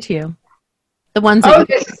they say to you? The ones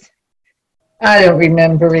I don't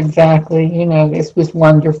remember exactly. This was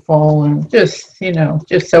wonderful, and just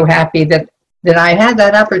so happy that I had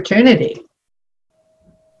that opportunity.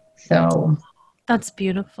 So that's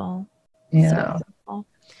beautiful. Yeah. So beautiful.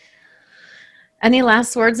 Any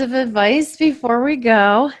last words of advice before we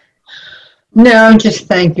go? No, just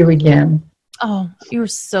thank you again. Oh, you're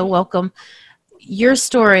so welcome. Your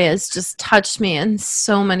story has just touched me in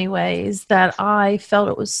so many ways that I felt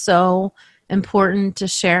it was so important to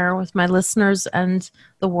share with my listeners and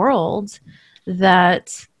the world,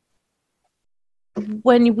 that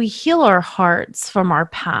when we heal our hearts from our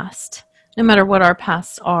past, no matter what our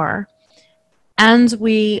pasts are, and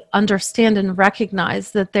we understand and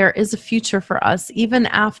recognize that there is a future for us even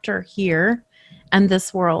after here and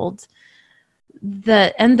this world,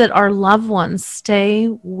 that our loved ones stay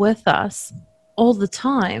with us all the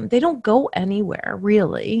time. They don't go anywhere,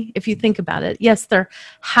 really, if you think about it. Yes, they're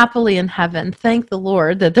happily in heaven. Thank the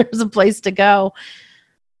Lord that there's a place to go.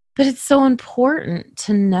 But it's so important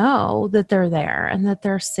to know that they're there and that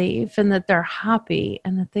they're safe and that they're happy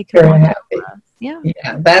and that they can watch over us.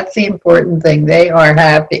 Yeah, that's the important thing. They are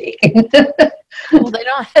happy. Well,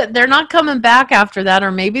 they're not coming back after that,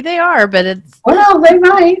 or maybe they are, but well, they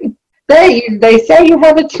might. They say you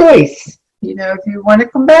have a choice. If you want to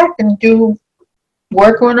come back and do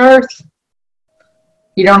work on earth,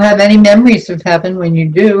 you don't have any memories of heaven when you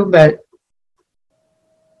do, but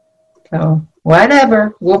so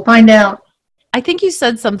whatever, we'll find out. I think you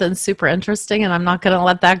said something super interesting, and I'm not going to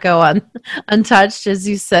let that go untouched. As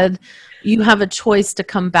you said, you have a choice to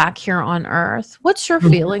come back here on earth. What's your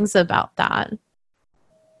feelings about that?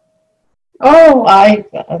 Oh,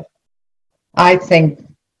 I think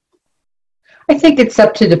it's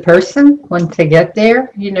up to the person once they get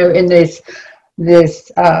there. In this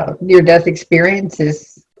near-death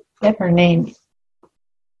experiences. Get her name.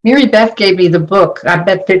 Mary Beth gave me the book, I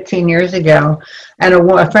bet 15 years ago, and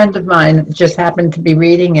a friend of mine just happened to be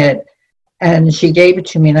reading it, and she gave it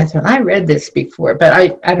to me, and I thought, I read this before, but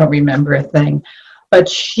I don't remember a thing. But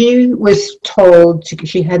she was told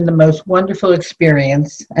she had the most wonderful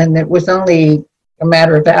experience, and it was only a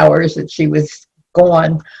matter of hours that she was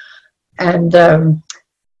gone. And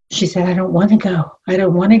she said, I don't want to go. I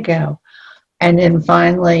don't want to go. And then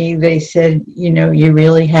finally they said, you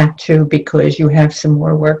really have to, because you have some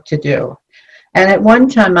more work to do. And at one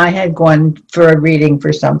time I had gone for a reading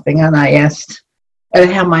for something, and I asked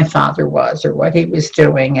how my father was or what he was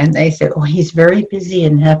doing. And they said, oh, he's very busy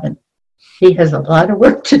in heaven. He has a lot of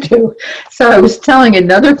work to do. So I was telling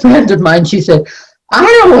another friend of mine, she said, I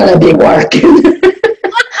don't want to be working.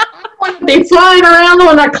 I want to be flying around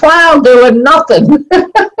on a cloud doing nothing.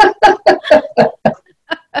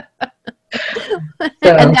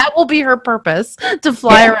 So, and that will be her purpose, to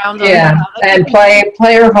fly around. And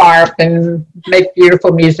play her harp and make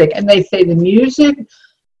beautiful music. And they say the music,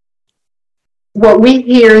 what we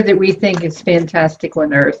hear that we think is fantastic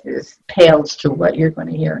on earth, pales to what you're going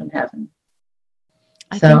to hear in heaven.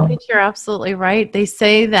 I think that you're absolutely right. They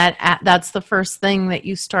say that that's the first thing that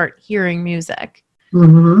you start hearing music.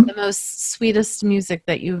 Mm-hmm. The most sweetest music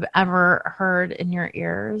that you've ever heard in your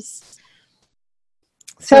ears.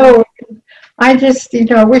 So I just,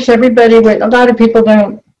 wish everybody would. A lot of people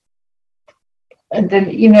don't. And then,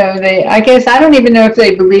 I guess I don't even know if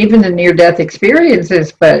they believe in the near-death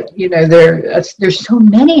experiences, but there's so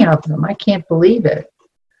many of them. I can't believe it.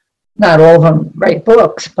 Not all of them write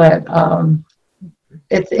books, but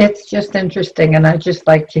it's just interesting, and I just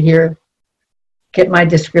like to get my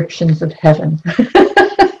descriptions of heaven.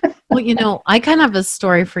 Well, I kind of have a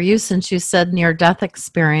story for you, since you said near-death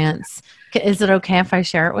experience. Is it okay if I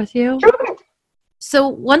share it with you? Sure. So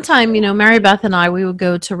one time, Mary Beth and I, we would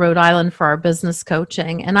go to Rhode Island for our business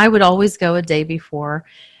coaching, and I would always go a day before.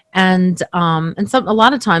 And a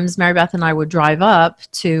lot of times Mary Beth and I would drive up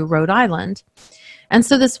to Rhode Island. And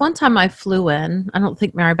so this one time I flew in. I don't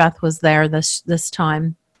think Mary Beth was there this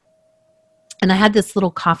time. And I had this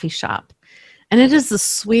little coffee shop. And it is the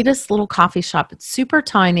sweetest little coffee shop. It's super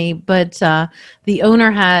tiny, but the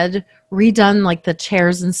owner had redone like the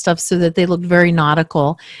chairs and stuff so that they looked very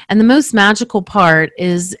nautical. And the most magical part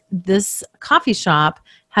is this coffee shop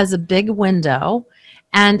has a big window,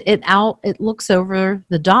 and it looks over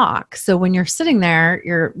the dock. So when you're sitting there,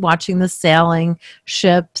 you're watching the sailing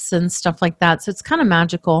ships and stuff like that. So it's kind of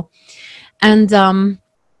magical. And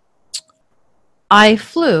I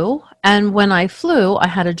flew, and when I flew, I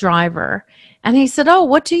had a driver. And he said, "Oh,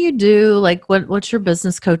 what do you do? Like, what's your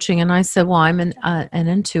business coaching?" And I said, "Well, I'm an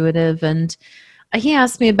intuitive." And he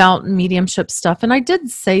asked me about mediumship stuff, and I did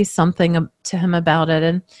say something to him about it.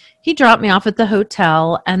 And he dropped me off at the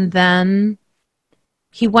hotel, and then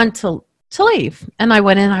he went to leave. And I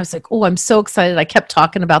went in. I was like, "Oh, I'm so excited!" I kept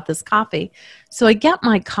talking about this coffee. So I get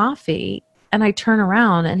my coffee, and I turn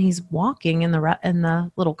around, and he's walking in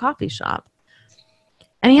the little coffee shop,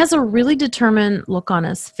 and he has a really determined look on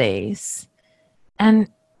his face.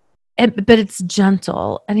 But it's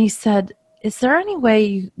gentle. And he said, "Is there any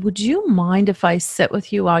way, would you mind if I sit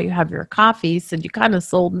with you while you have your coffee?" He said, "You kind of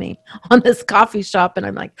sold me on this coffee shop." And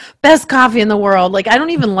I'm like, "Best coffee in the world." Like, I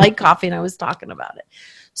don't even like coffee. And I was talking about it.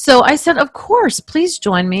 So I said, "Of course, please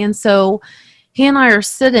join me." And so he and I are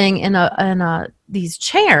sitting in these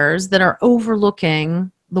chairs that are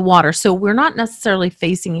overlooking the water. So we're not necessarily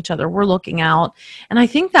facing each other. We're looking out. And I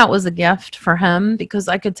think that was a gift for him, because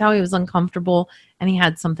I could tell he was uncomfortable and he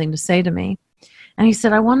had something to say to me. And he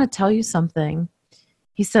said, "I want to tell you something."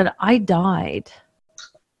 He said, "I died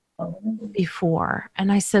before."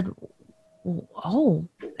 And I said, "Oh."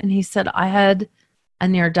 And he said, "I had a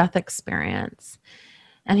near-death experience."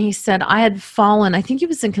 And he said, "I had fallen." I think he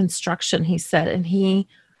was in construction, he said, and he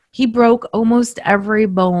broke almost every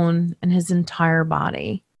bone in his entire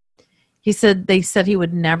body. He said they said he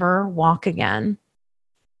would never walk again.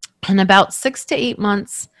 And about 6 to 8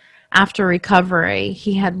 months after recovery,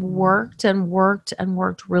 he had worked and worked and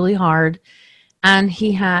worked really hard. And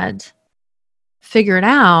he had figured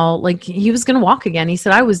out, like, he was going to walk again. He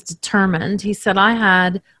said, "I was determined." He said, "I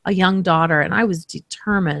had a young daughter, and I was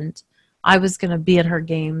determined I was going to be at her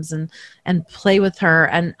games and play with her,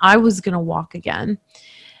 and I was going to walk again."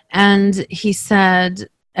 And he said,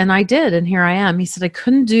 and I did, and here I am. He said, "I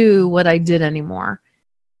couldn't do what I did anymore."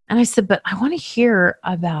 And I said, "But I want to hear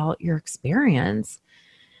about your experience."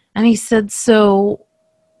 And he said, so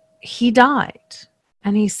he died.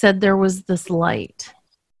 And he said there was this light.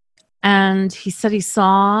 And he said he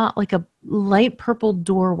saw like a light purple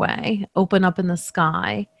doorway open up in the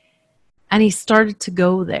sky. And he started to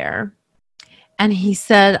go there. And he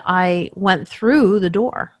said, I went through the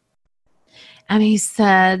door. And he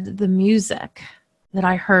said the music that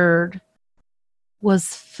I heard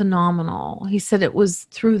was phenomenal. He said it was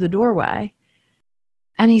through the doorway.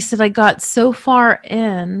 And he said, I got so far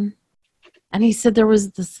in, and he said there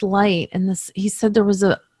was this light, and this, he said there was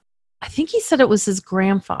I think he said it was his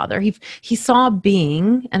grandfather. He saw a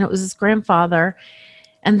being, and it was his grandfather.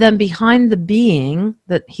 And then behind the being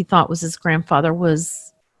that he thought was his grandfather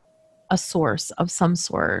was a source of some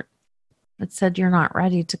sort that said, you're not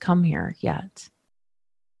ready to come here yet.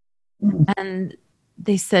 Mm. And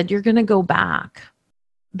they said, you're going to go back,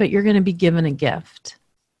 but you're going to be given a gift.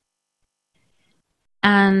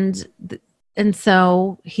 And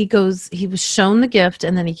so he was shown the gift,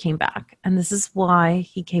 and then he came back. And this is why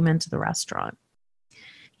he came into the restaurant.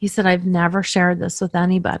 He said, I've never shared this with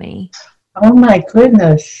anybody. Oh my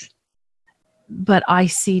goodness. But I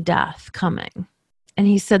see death coming. And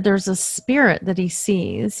he said there's a spirit that he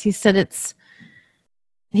sees. He said it's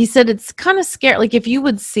kind of scary. Like if you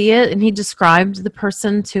would see it, and he described the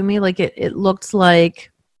person to me, like it looked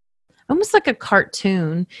like almost like a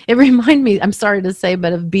cartoon. It reminded me, I'm sorry to say,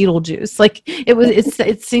 but of Beetlejuice. Like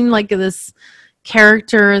it seemed like this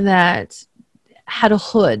character that had a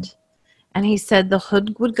hood. And he said the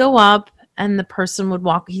hood would go up and the person would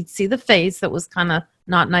walk. He'd see the face that was kind of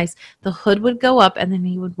not nice. The hood would go up and then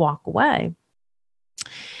he would walk away.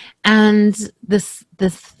 And this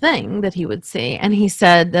thing that he would see, and he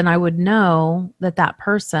said, then I would know that that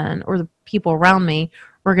person or the people around me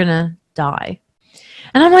were going to die.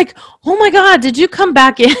 And I'm like, oh my God, did you come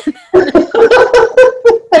back in? And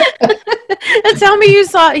tell me you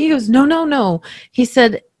saw it. He goes, no. He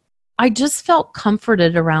said, I just felt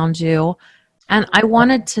comforted around you. And I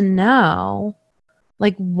wanted to know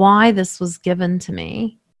like why this was given to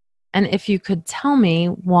me. And if you could tell me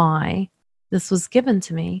why this was given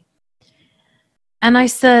to me. And I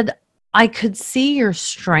said, I could see your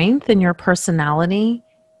strength and your personality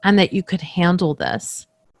and that you could handle this.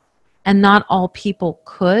 And not all people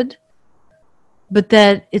could, but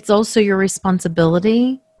that it's also your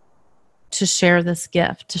responsibility to share this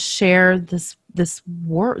gift, to share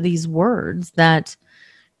these words that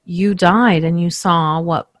you died and you saw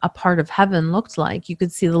what a part of heaven looked like. You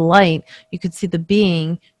could see the light, you could see the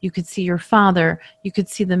being, you could see your father, you could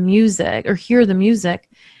see the music or hear the music.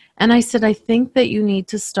 And I said, I think that you need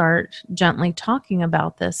to start gently talking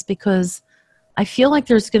about this, because I feel like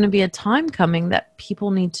there's going to be a time coming that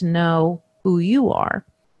people need to know who you are.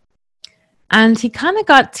 And he kind of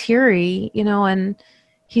got teary, and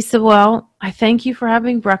he said, well, I thank you for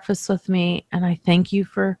having breakfast with me, and I thank you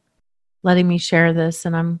for letting me share this,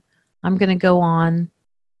 and I'm going to go on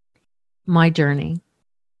my journey.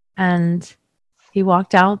 And he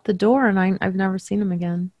walked out the door, and I've never seen him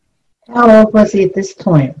again. How old was he at this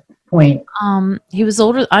point? He was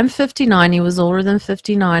older. I'm 59. He was older than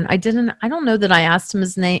 59. I don't know that I asked him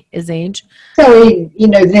his age. So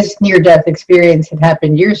this near-death experience had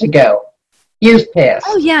happened years ago. Years past.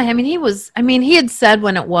 Oh yeah. He had said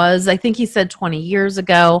when it was, I think he said 20 years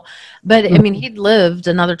ago, but he'd lived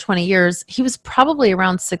another 20 years. He was probably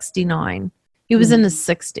around 69. He was in his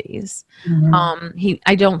 60s.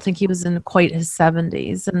 I don't think he was in quite his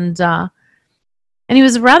 70s. And he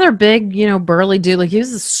was a rather big, burly dude. Like, he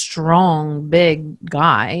was a strong, big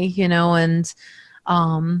guy, and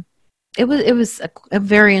it was a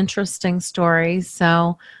very interesting story.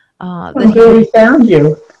 So I'm glad he found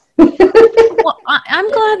you. Well, I'm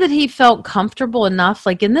glad that he felt comfortable enough,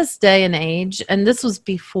 like in this day and age, and this was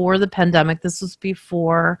before the pandemic. This was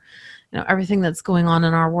before, everything that's going on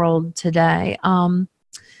in our world today.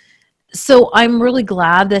 So I'm really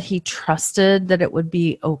glad that he trusted that it would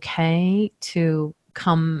be okay to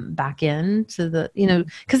come back in to the,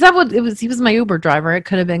 because he was my Uber driver. It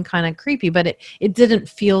could have been kind of creepy, but it didn't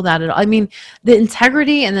feel that at all. The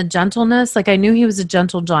integrity and the gentleness, like, I knew he was a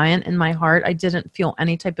gentle giant in my heart. I didn't feel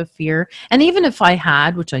any type of fear. And even if I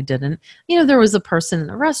had, which I didn't, there was a person in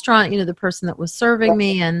the restaurant, the person that was serving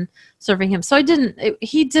me and serving him. So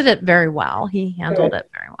he did it very well. He handled it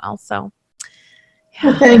very well. So.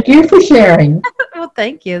 Yeah. Well, thank you for sharing. Well,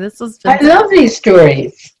 thank you. I love these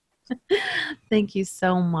stories. Thank you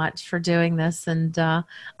so much for doing this, and I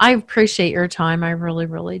appreciate your time. I really,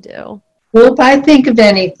 really do. Well, if I think of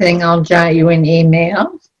anything, I'll jot you an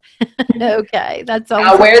email. Okay, that's all.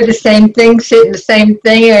 I'll wear the same thing, sit in the same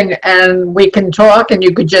thing, and we can talk, and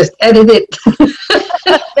you could just edit it.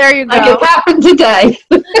 There you go. Like it happened today.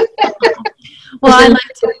 Well,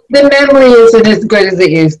 the memory isn't as good as it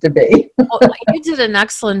used to be. Well, you did an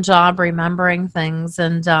excellent job remembering things,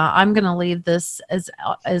 and I'm going to leave this as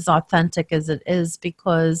authentic as it is,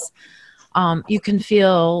 because you can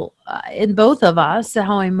feel in both of us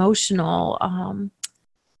how emotional.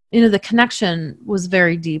 The connection was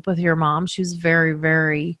very deep with your mom. She was very,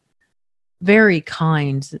 very, very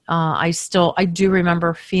kind. I do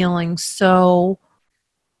remember feeling so.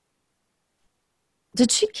 Did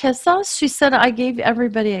she kiss us? She said, I gave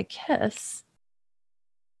everybody a kiss.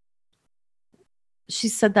 She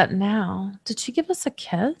said that now. Did she give us a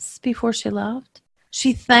kiss before she left?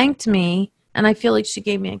 She thanked me, and I feel like she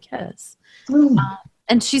gave me a kiss.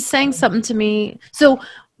 And she's saying something to me. So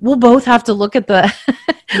we'll both have to look at the...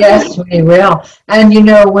 Yes, we will. And,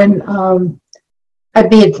 when I'd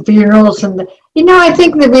be at funerals, and, I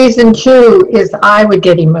think the reason, too, is I would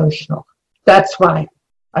get emotional. That's why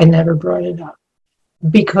I never brought it up.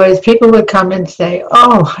 Because people would come and say,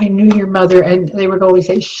 oh, I knew your mother. And they would always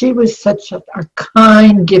say, she was such a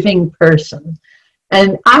kind, giving person.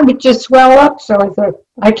 And I would just swell up. So I thought,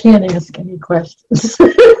 I can't ask any questions.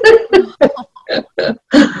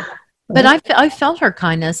 But I felt her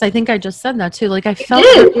kindness. I think I just said that too. Like, I felt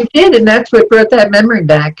You did. And that's what brought that memory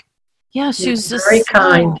back. Yeah, she was just very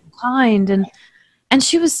kind. And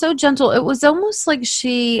she was so gentle. It was almost like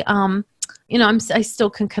she, I still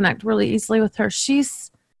can connect really easily with her.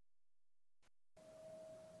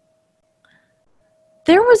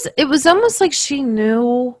 It was almost like she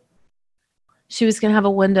knew she was going to have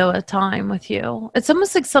a window of time with you. It's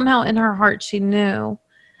almost like somehow in her heart, she knew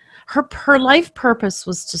her life purpose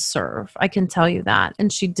was to serve. I can tell you that.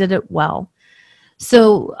 And she did it well.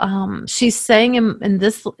 So, she's saying in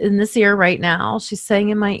this ear right now, she's saying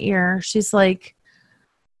in my ear, she's like,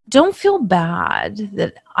 don't feel bad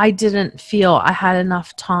that I didn't feel I had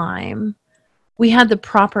enough time. We had the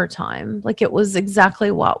proper time. Like, it was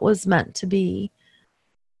exactly what was meant to be.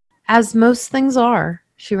 As most things are,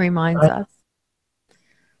 she reminds us.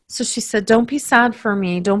 So she said, don't be sad for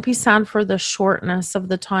me. Don't be sad for the shortness of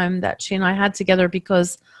the time that she and I had together,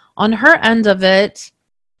 because on her end of it,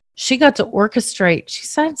 she got to orchestrate. She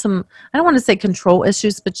had some, I don't want to say control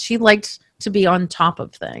issues, but she liked to be on top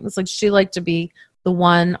of things. Like she liked to be the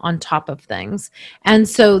one on top of things. And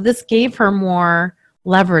so this gave her more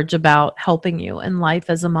leverage about helping you in life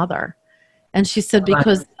as a mother. And she said,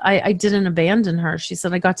 because I didn't abandon her, she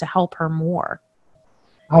said, I got to help her more.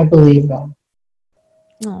 I believe that.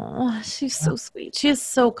 Oh, she's so sweet. She is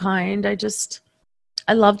so kind.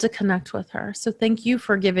 I love to connect with her. So thank you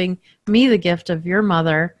for giving me the gift of your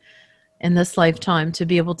mother in this lifetime to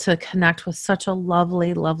be able to connect with such a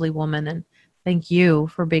lovely, lovely woman. And thank you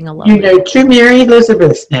for being a lovely woman. True Mary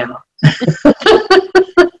Elizabeth now.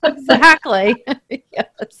 Exactly.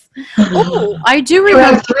 Yes. Oh, I do remember. You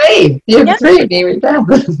have three. You have three, Mary Beth.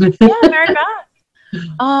 Yeah, Mary Beth.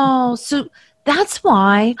 Oh, so that's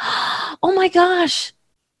why. Oh my gosh.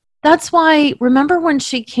 That's why. Remember when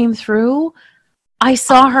she came through? I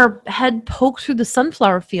saw her head poke through the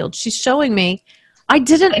sunflower field. She's showing me. I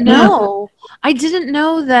didn't know. I didn't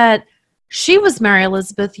know that she was Mary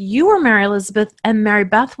Elizabeth. You were Mary Elizabeth, and Mary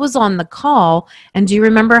Beth was on the call. And do you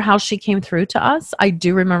remember how she came through to us? I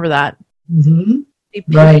do remember that. Mm-hmm. She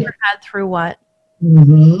poked her head through what?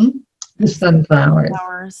 Mm-hmm. The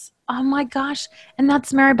sunflowers. Oh my gosh. And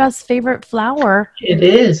that's Mary Beth's favorite flower. It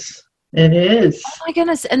is. It is. Oh my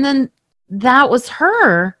goodness. And then that was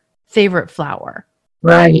her favorite flower.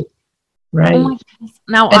 Right. Right. Oh my goodness.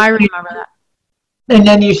 Now I remember that. And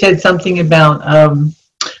then you said something about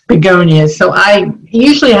begonias. So I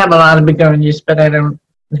usually have a lot of begonias, but I don't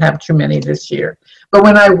have too many this year. But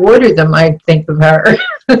when I water them, I think of her.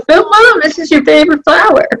 Mom, this is your favorite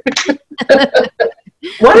flower.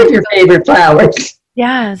 One of your favorite flowers.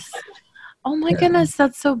 Yes. Oh my goodness,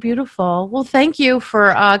 that's so beautiful. Well, thank you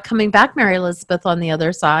for coming back, Mary Elizabeth, on the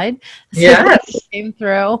other side. Yes. Came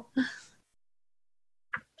through.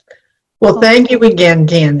 Well, thank you again,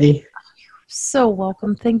 Candy. You're so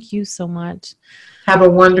welcome. Thank you so much. Have a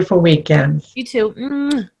wonderful weekend. You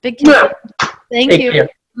too. Big kiss. Thank you.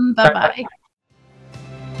 Bye-bye.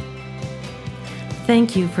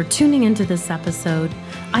 Thank you for tuning into this episode.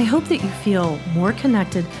 I hope that you feel more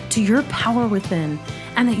connected to your power within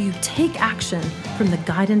and that you take action from the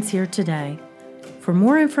guidance here today. For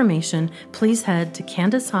more information, please head to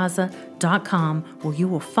CandiceHaza.com where you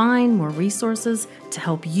will find more resources to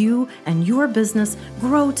help you and your business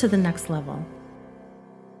grow to the next level.